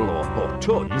barrel, or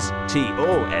tons,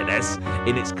 T-O-N-S,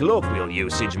 in its colloquial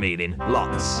usage meaning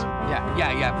lots.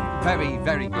 Yeah. Very,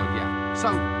 very good, yeah.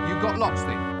 So, you got lots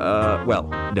then? Well,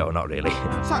 no, not really.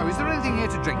 So, is there anything here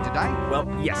to drink today? Well,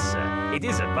 yes, sir. It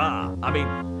is a bar. I mean,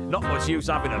 not much use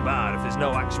having a bar if there's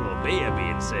no actual beer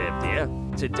being served here.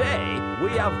 Today, we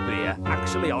have beer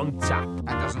actually on tap.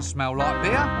 That doesn't smell like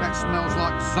beer. That smells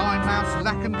like Zymouse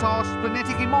Lacantar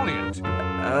Splenetic Emollient.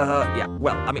 Yeah,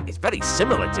 well, I mean, it's very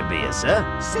similar to beer, sir.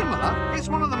 Similar? It's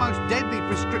one of the most deadly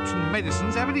prescription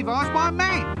medicines ever devised by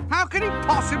man. How can it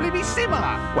possibly be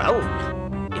similar? Well,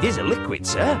 it is a liquid,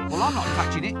 sir. Well, I'm not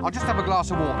touching it. I'll just have a glass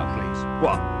of water, please.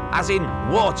 What? As in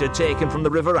water taken from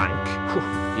the River Ankh?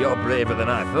 You're braver than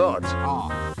I thought. Ah,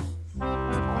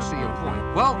 I see your point.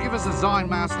 Well, give us a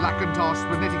Zymouse Lacantar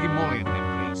Splenetic Emollient then,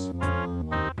 please.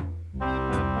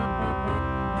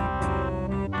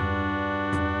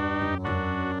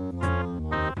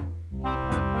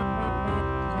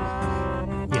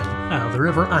 The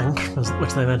River Ankh,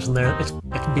 which they mentioned there, it's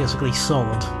basically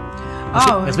solid.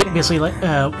 It's basically like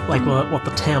what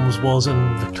the Thames was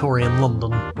in Victorian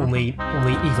London, only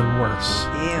even worse.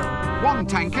 Ew. One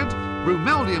tankard,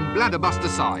 Brumeldium bladderbuster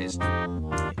sized.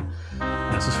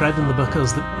 It's described in the book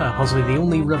as possibly the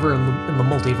only river in the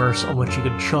multiverse on which you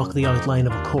could chalk the outline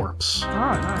of a corpse. Oh,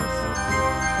 nice.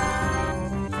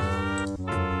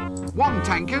 One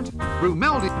tankard,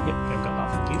 Brumeldium. Yep, I've got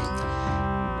that, thank you.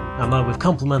 And now we've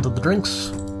complimented the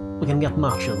drinks, we can get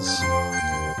matches.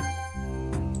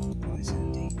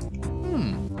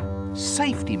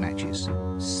 Safety matches.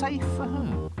 Safe for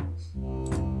whom?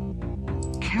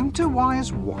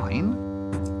 Counterwise wine?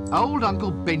 Old Uncle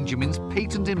Benjamin's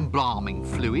patent embalming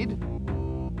fluid?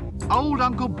 Old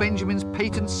Uncle Benjamin's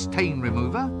patent stain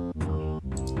remover?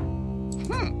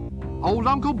 Old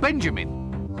Uncle Benjamin.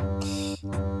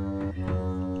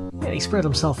 Yeah, he spread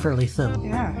himself fairly thin.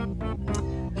 Yeah.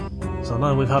 So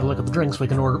now we've had a look at the drinks, we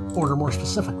can order more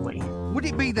specifically. Would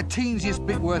it be the teensiest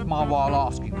bit worth my while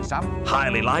asking for some?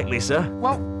 Highly likely, sir.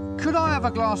 Well, could I have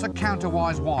a glass of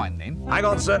counterwise wine then? Hang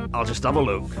on, sir. I'll just have a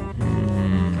look.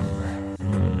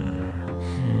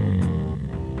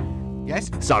 Yes?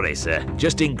 Sorry, sir.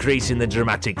 Just increasing the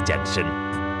dramatic tension.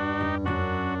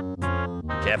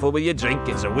 Careful with your drink.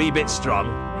 It's a wee bit strong.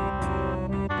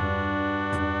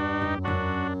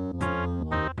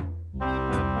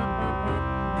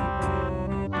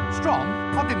 strong,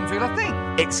 I didn't feel a thing.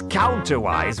 It's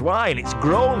counterwise wine. It's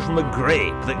grown from a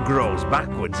grape that grows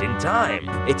backwards in time.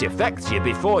 It affects you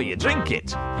before you drink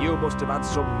it. You must have had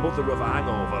some mother of a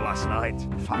hangover last night.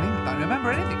 Funny, I don't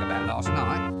remember anything about last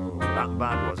night. That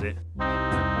bad, was it?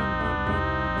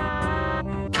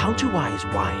 Counterwise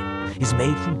wine is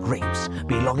made from grapes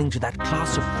belonging to that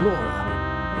class of flora,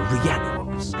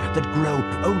 reannuals, that grow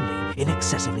only in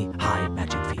excessively high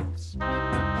magic fields.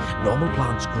 Normal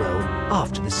plants grow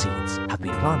after the seeds have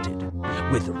been planted.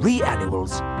 With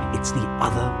reannuals, it's the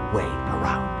other way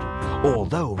around.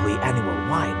 Although reannual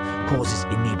wine causes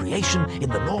inebriation in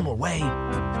the normal way,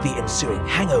 the ensuing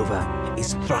hangover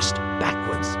is thrust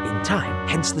backwards in time.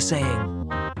 Hence the saying,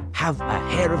 have a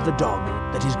hair of the dog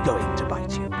that is going to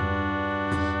bite you.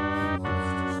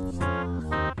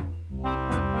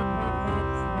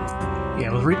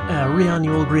 Yeah, with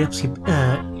reannual grapes, you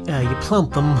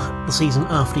plant them the season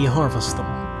after you harvest them.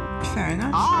 Fair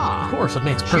enough. Ah! Of course, it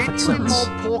makes perfect sense.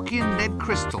 Ankh-Morporkian lead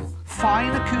crystal.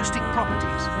 Fine acoustic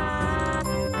properties.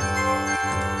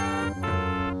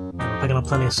 We're picking up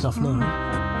plenty of stuff now.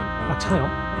 I tell you,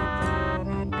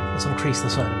 let's increase the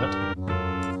side of it.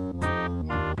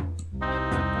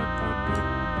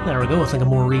 There we go, I think a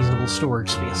more reasonable storage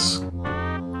space.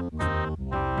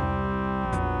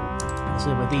 Let's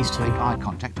see about these two. Make eye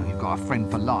contact or you've got a friend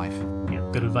for life. Yeah,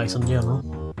 good advice in general.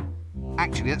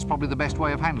 Actually, that's probably the best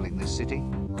way of handling this city.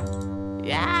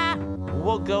 Yeah,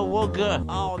 wugger, wugger.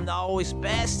 Oh no, it's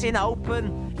bursting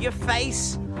open. Your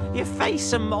face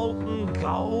a molten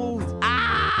gold.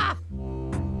 Ah!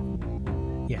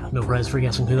 Yeah, no prize for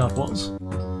guessing who that was.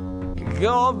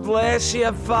 God bless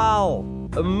you, pal.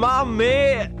 My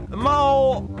mate,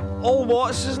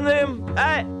 what's his name?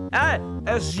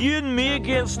 It's you and me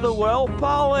against the world,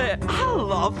 pal. I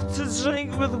love to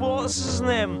drink with what's his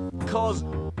name, cause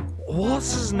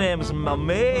what's his name's my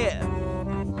mate.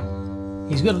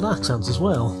 He's good at accents as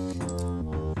well.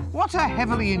 What a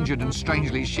heavily injured and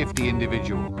strangely shifty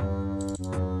individual.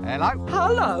 Hello?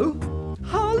 Hello?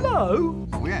 Hello?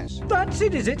 Oh, yes. That's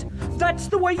it, is it? That's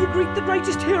the way you greet the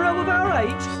greatest hero of our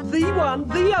age? The one,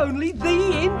 the only,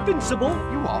 the invincible?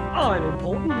 You what? I'm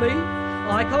important, me.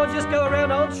 I can't just go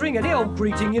around answering any old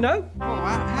greeting, you know. Well,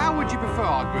 how would you prefer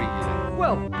I greet you then?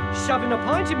 Well, shoving a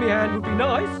pint in my hand would be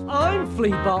nice. I'm Flea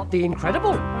Bart the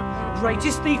Incredible.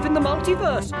 Greatest thief in the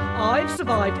multiverse. I've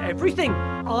survived everything.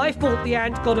 I fought the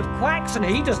ant god of quacks and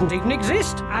he doesn't even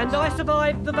exist. And I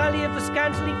survived the valley of the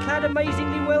scantily clad,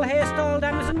 amazingly well hairstyled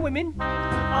Amazon women.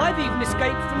 I've even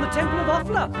escaped from the Temple of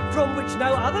Offla, from which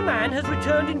no other man has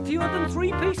returned in fewer than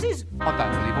 3 pieces. I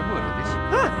don't believe a word of this.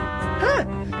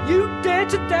 You dare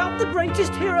to doubt the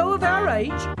greatest hero of our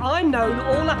age? I'm known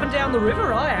all up and down the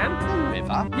river, I am. The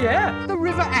river? Yeah. The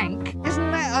River Ankh?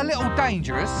 Isn't that a little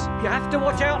dangerous? You have to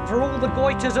watch out for all the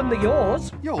goiters and the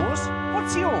yaws. Yours?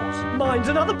 What's yours? Mine's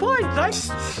another pint,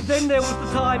 thanks. Then there was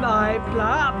the time I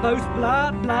blah, both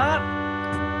blah, blah.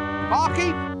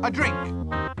 Barkeep, a drink.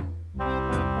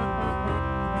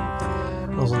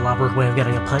 That was an elaborate way of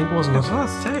getting a pint, wasn't it? It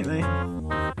was, totally.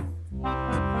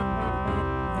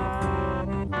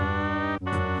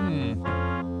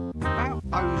 About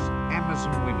those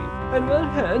Amazon women. And one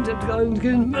hand, it's going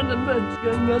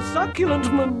a succulent,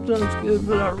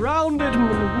 rounded,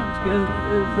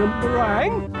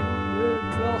 meringue,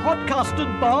 a hot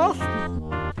custard bath,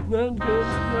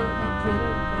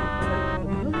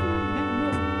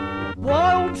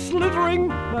 wild slithering,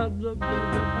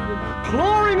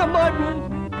 clawing at my...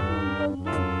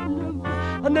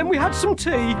 And then we had some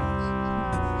tea.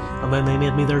 And then they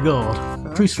made me their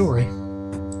god. True story.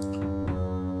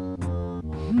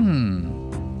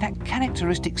 That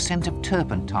characteristic scent of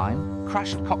turpentine,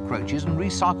 crushed cockroaches and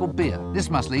recycled beer. This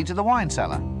must lead to the wine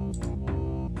cellar.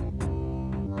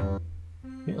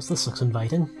 Yes, this looks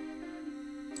inviting.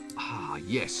 Ah,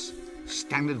 yes.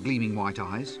 Standard gleaming white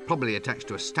eyes, probably attached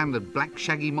to a standard black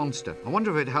shaggy monster. I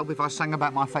wonder if it'd help if I sang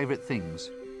about my favourite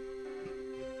things.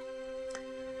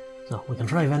 So, we can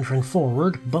try venturing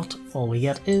forward, but all we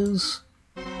get is...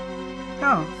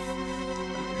 Oh.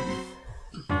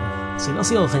 See, that's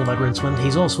the other thing about Rincewind,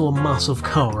 he's also a massive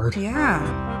coward. Yeah.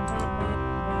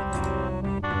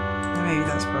 Maybe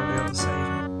that's probably all the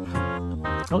saving.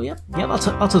 Oh yeah, yeah,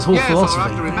 that's his whole yes, philosophy. I'll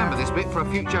have to remember this bit for a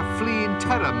future flee in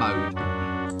terror mode.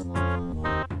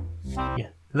 Yeah,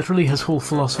 literally his whole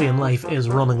philosophy in life is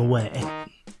running away.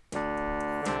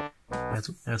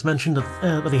 It's mentioned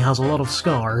that he has a lot of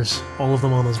scars, all of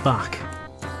them on his back.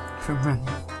 From running.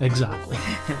 Exactly.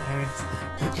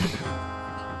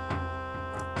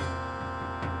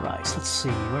 Right, let's see,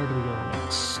 where do we go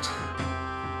next?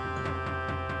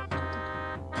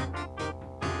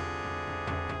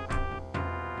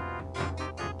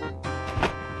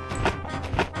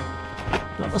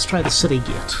 let's try the city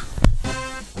gate.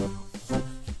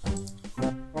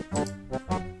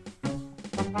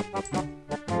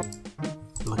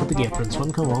 Look at the gate, Prince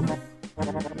One, come on. I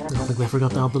don't think they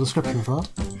forgot to add the description for that.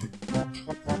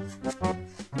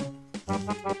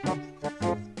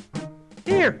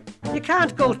 Here, you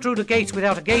can't go through the gates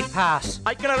without a gate pass.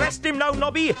 I can arrest him now,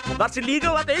 Nobby. That's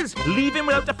illegal, that is. Leave him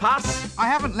without a pass. I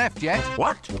haven't left yet.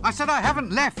 What? I said I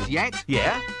haven't left yet.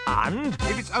 Yeah, and?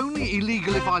 If it's only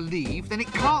illegal if I leave, then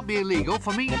it can't be illegal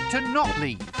for me to not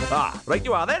leave. Ah, right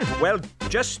you are then. Well,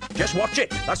 just watch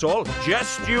it. That's all.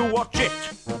 Just you watch it.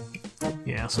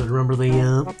 Yeah, so remember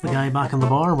the guy back in the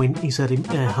bar? He said he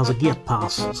has a gate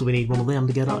pass, so we need one of them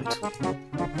to get out.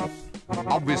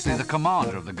 Obviously the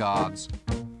commander of the guards.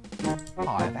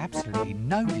 I have absolutely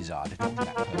no desire to talk to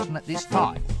that person at this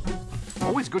time.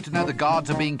 Always good to know the guards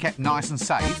are being kept nice and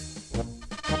safe.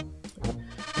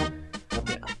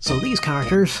 Yeah, so these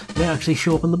characters, they actually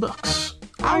show up in the books.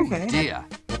 Oh dear.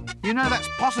 You know, that's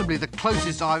possibly the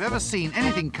closest I've ever seen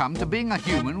anything come to being a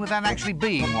human without actually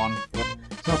being one.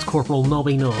 So that's Corporal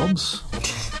Nobby Knobs.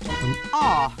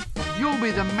 Ah, you'll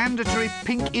be the mandatory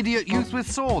pink idiot youth with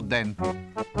sword then.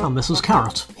 And this is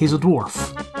Carrot. He's a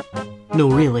dwarf.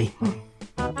 No, really.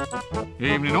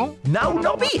 Evening all. Now,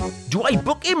 Nobby, do I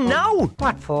book him now?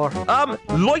 What for?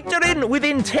 Loitering with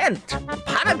intent.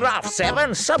 Paragraph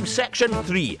 7, subsection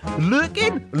 3.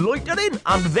 Lurking, loitering,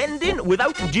 and vending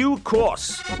without due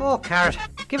course. Oh, Carrot,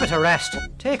 give it a rest.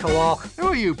 Take a walk. Who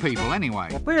are you people,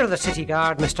 anyway? We're the city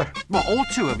guard, mister. What, all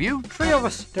two of you? 3 of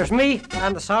us. There's me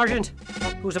and the sergeant,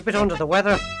 who's a bit under the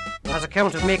weather, as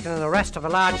account of making an arrest of a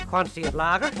large quantity of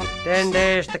lager. Then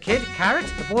there's the kid, Carrot.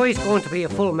 The boy's going to be a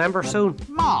full member soon.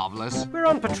 Marvellous. We're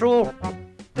on patrol.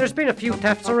 There's been a few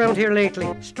thefts around here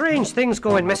lately. Strange things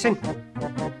going missing.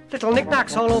 Little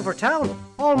knickknacks all over town.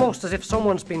 Almost as if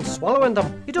someone's been swallowing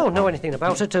them. You don't know anything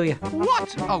about it, do you?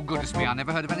 What? Oh, goodness me, I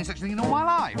never heard of any such thing in all my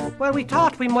life. Well, we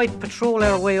thought we might patrol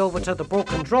our way over to the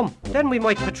Broken Drum. Then we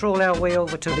might patrol our way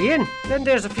over to the inn. Then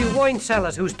there's a few wine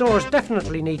cellars whose doors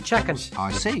definitely need checking.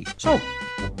 I see. So,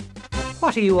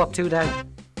 what are you up to then?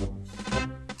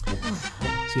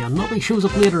 So yeah, Nobby shows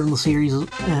up later in the series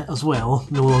as well,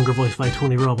 no longer voiced by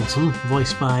Tony Robinson,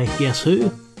 voiced by guess who?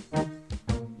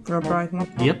 Rob Brydon.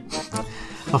 Yep.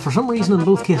 But for some reason in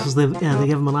both cases they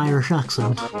give him an Irish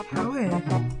accent. How weird.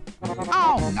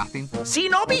 Oh, nothing. See,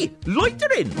 Nobby?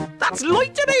 Loitering! That's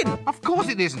loitering! Of course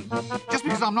it isn't. Just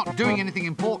because I'm not doing anything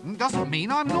important doesn't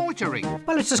mean I'm loitering.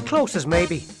 Well, it's as close as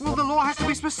maybe. Well, the law has to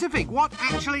be specific. What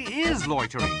actually is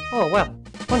loitering? Oh, well,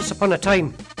 once upon a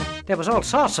time, there was all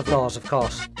sorts of laws, of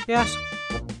course. Yes.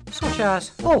 Such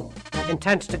as,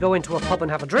 intent to go into a pub and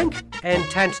have a drink,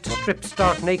 intent to strip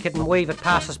stark naked and wave at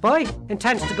passers-by,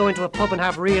 intent to go into a pub and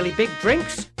have really big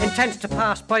drinks, intent to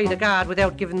pass by the guard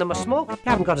without giving them a smoke. You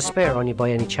haven't got a spare on you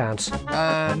by any chance?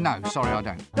 No, sorry, I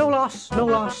don't. No loss, no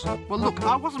loss. Well, look,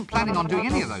 I wasn't planning on doing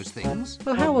any of those things.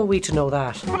 Well, how are we to know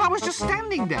that? But I was just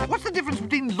standing there. What's the difference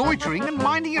between loitering and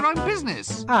minding your own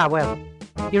business? Ah, well,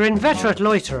 your inveterate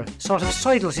loiterer sort of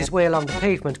sidles his way along the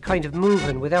pavement, kind of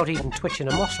moving without even twitching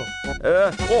a muscle.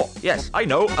 Yes, I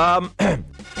know.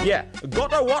 Yeah,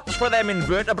 gotta watch for them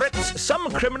invertebrates. Some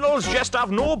criminals just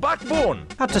have no backbone.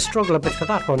 Had to struggle a bit for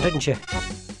that one, didn't you?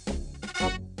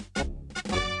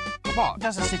 What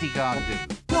does a city guard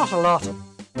do? Not a lot.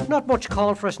 Not much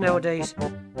call for us nowadays.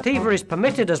 Thievery is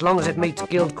permitted as long as it meets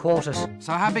guild quotas.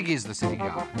 So how big is the city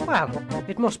guard? Well,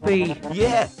 it must be...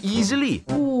 Yeah, easily.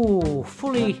 Ooh,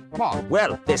 fully... What?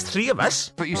 Well, there's 3 of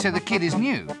us. But you said the kid is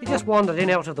new. He just wandered in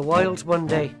out of the wilds one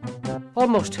day.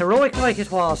 Almost heroic like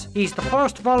it was. He's the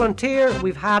first volunteer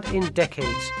we've had in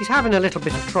decades. He's having a little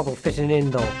bit of trouble fitting in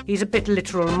though. He's a bit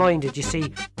literal-minded, you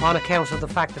see, on account of the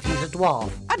fact that he's a dwarf.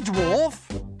 A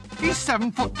dwarf? He's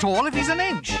 7 foot tall if he's an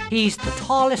inch. He's the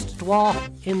tallest dwarf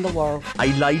in the world. I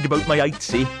lied about my height,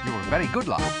 see? You're a very good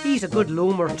lad. He's a good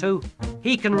loomer too.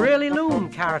 He can really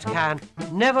loom, Carrot can.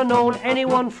 Never known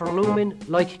anyone for looming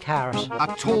like Carrot.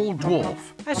 A tall dwarf.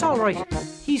 That's all right.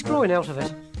 He's growing out of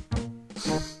it.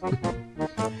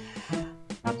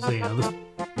 So yeah,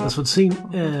 this would seem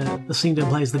to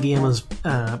imply the game is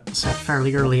set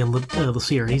fairly early in the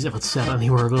series, if it's set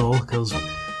anywhere at all, because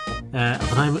at the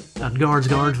time at Guards,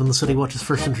 when the City Watch is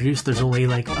first introduced, there's only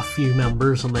like a few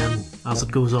members, and then as it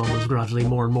goes on, there's gradually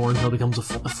more and more until it becomes a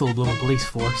full-blown police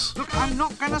force. Look, I'm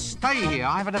not going to stay here.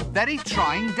 I've had a very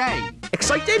trying day.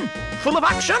 Exciting? Full of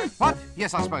action? What?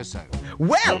 Yes, I suppose so.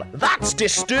 Well, that's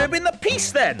disturbing the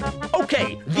peace then.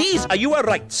 Okay, these are your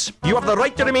rights. You have the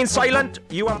right to remain silent.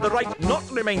 You have the right not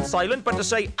to remain silent, but to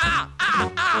say,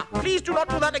 please do not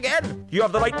do that again. You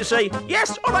have the right to say,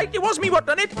 yes, all right, it was me what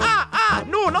done it.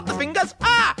 No, not the fingers.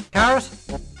 Carrot,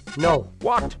 No.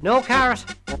 What? No, Carrot.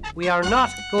 We are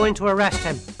not going to arrest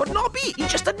him. But Nobby, he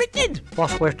just admitted.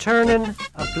 But we're turning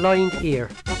a blind ear.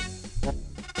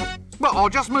 Well, I'll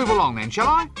just move along then, shall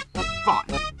I? Fine.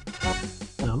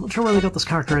 Now, I'm not sure where they got this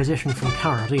characterization from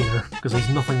Carrot either, because he's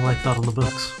nothing like that in the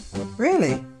books.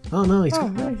 Really? Oh no, he's...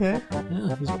 Oh, okay.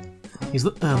 Yeah, he's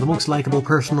the most likeable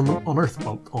person on Earth,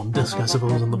 well, on Disc, I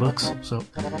suppose, in the books. So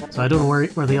I don't know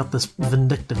where they got this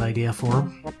vindictive idea for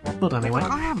him. But anyway.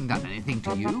 I haven't done anything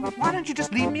to you. Why don't you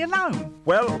just leave me alone?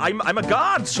 Well, I'm a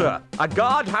guard, sir. A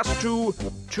guard has to...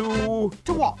 To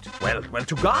what? Well,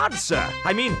 to guard, sir.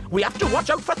 I mean, we have to watch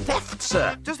out for theft,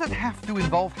 sir. Does that have to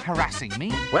involve harassing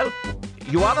me? Well,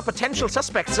 you are a potential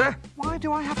suspect, sir. Why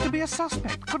do I have to be a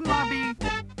suspect? Couldn't I be...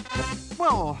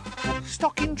 well,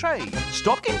 stock in trade?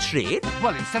 Stock in trade?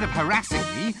 Well, instead of harassing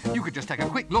me, you could just take a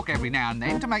quick look every now and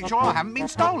then to make sure I haven't been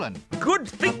stolen. Good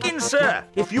thinking, sir.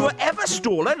 If you are ever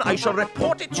stolen, I shall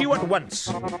report it to you at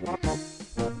once.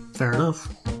 Fair enough.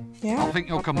 Yeah. I think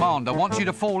your commander wants you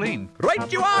to fall in.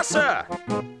 Right you are, sir.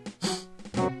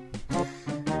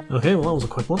 Okay, well, that was a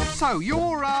quick one. So,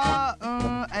 you're, a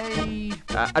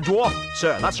dwarf,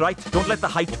 sir, that's right. Don't let the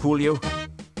height fool you.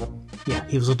 Yeah,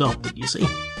 he was adopted, you see.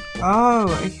 Oh,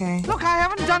 okay. Look, I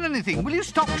haven't done anything. Will you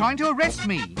stop trying to arrest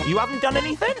me? You haven't done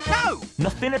anything? No!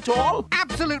 Nothing at all?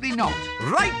 Absolutely not.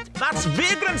 Right, that's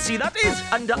vagrancy, that is.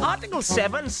 Under Article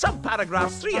 7,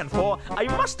 subparagraphs 3 and 4, I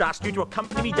must ask you to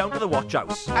accompany me down to the watch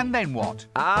house. And then what?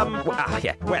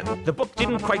 Well, the book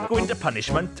didn't quite go into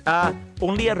punishment,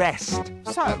 only arrest.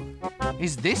 So,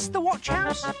 is this the watch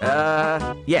house?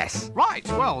 Yes. Right,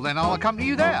 well, then I'll accompany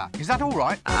you there. Is that all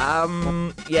right?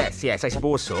 Yes, I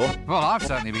suppose so. Well, I've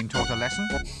certainly been taught a lesson.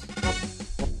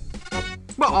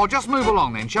 Well, I'll just move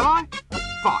along then, shall I?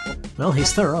 Fine. Well,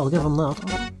 he's thorough, I'll give him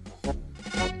that.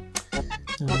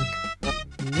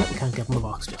 No, can't get in the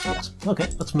box just yet. Okay,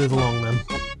 let's move along then.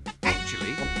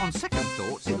 Actually, on second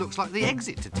thoughts, it looks like the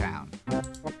exit to town.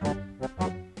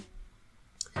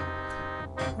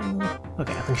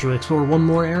 Okay, I think should we explore one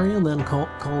more area and then call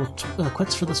it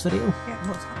quits for this video? Yeah,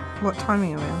 what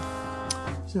timing are we on?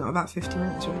 It's not about 50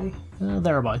 minutes, really.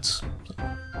 Thereabouts.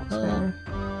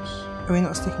 Are we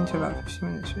not sticking to about 50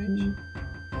 minutes, really?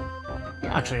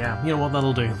 Yeah, actually, yeah. You know what,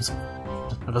 that'll do.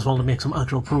 I just wanted to make some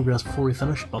actual progress before we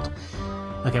finish, but...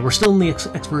 Okay, we're still in the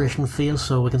exploration phase,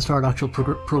 so we can start actual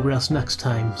progress next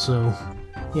time, so...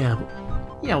 Yeah,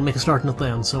 we'll make a start on it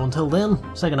then. So until then,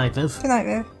 say goodnight, Viv. Good night,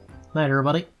 Viv. Night,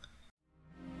 everybody.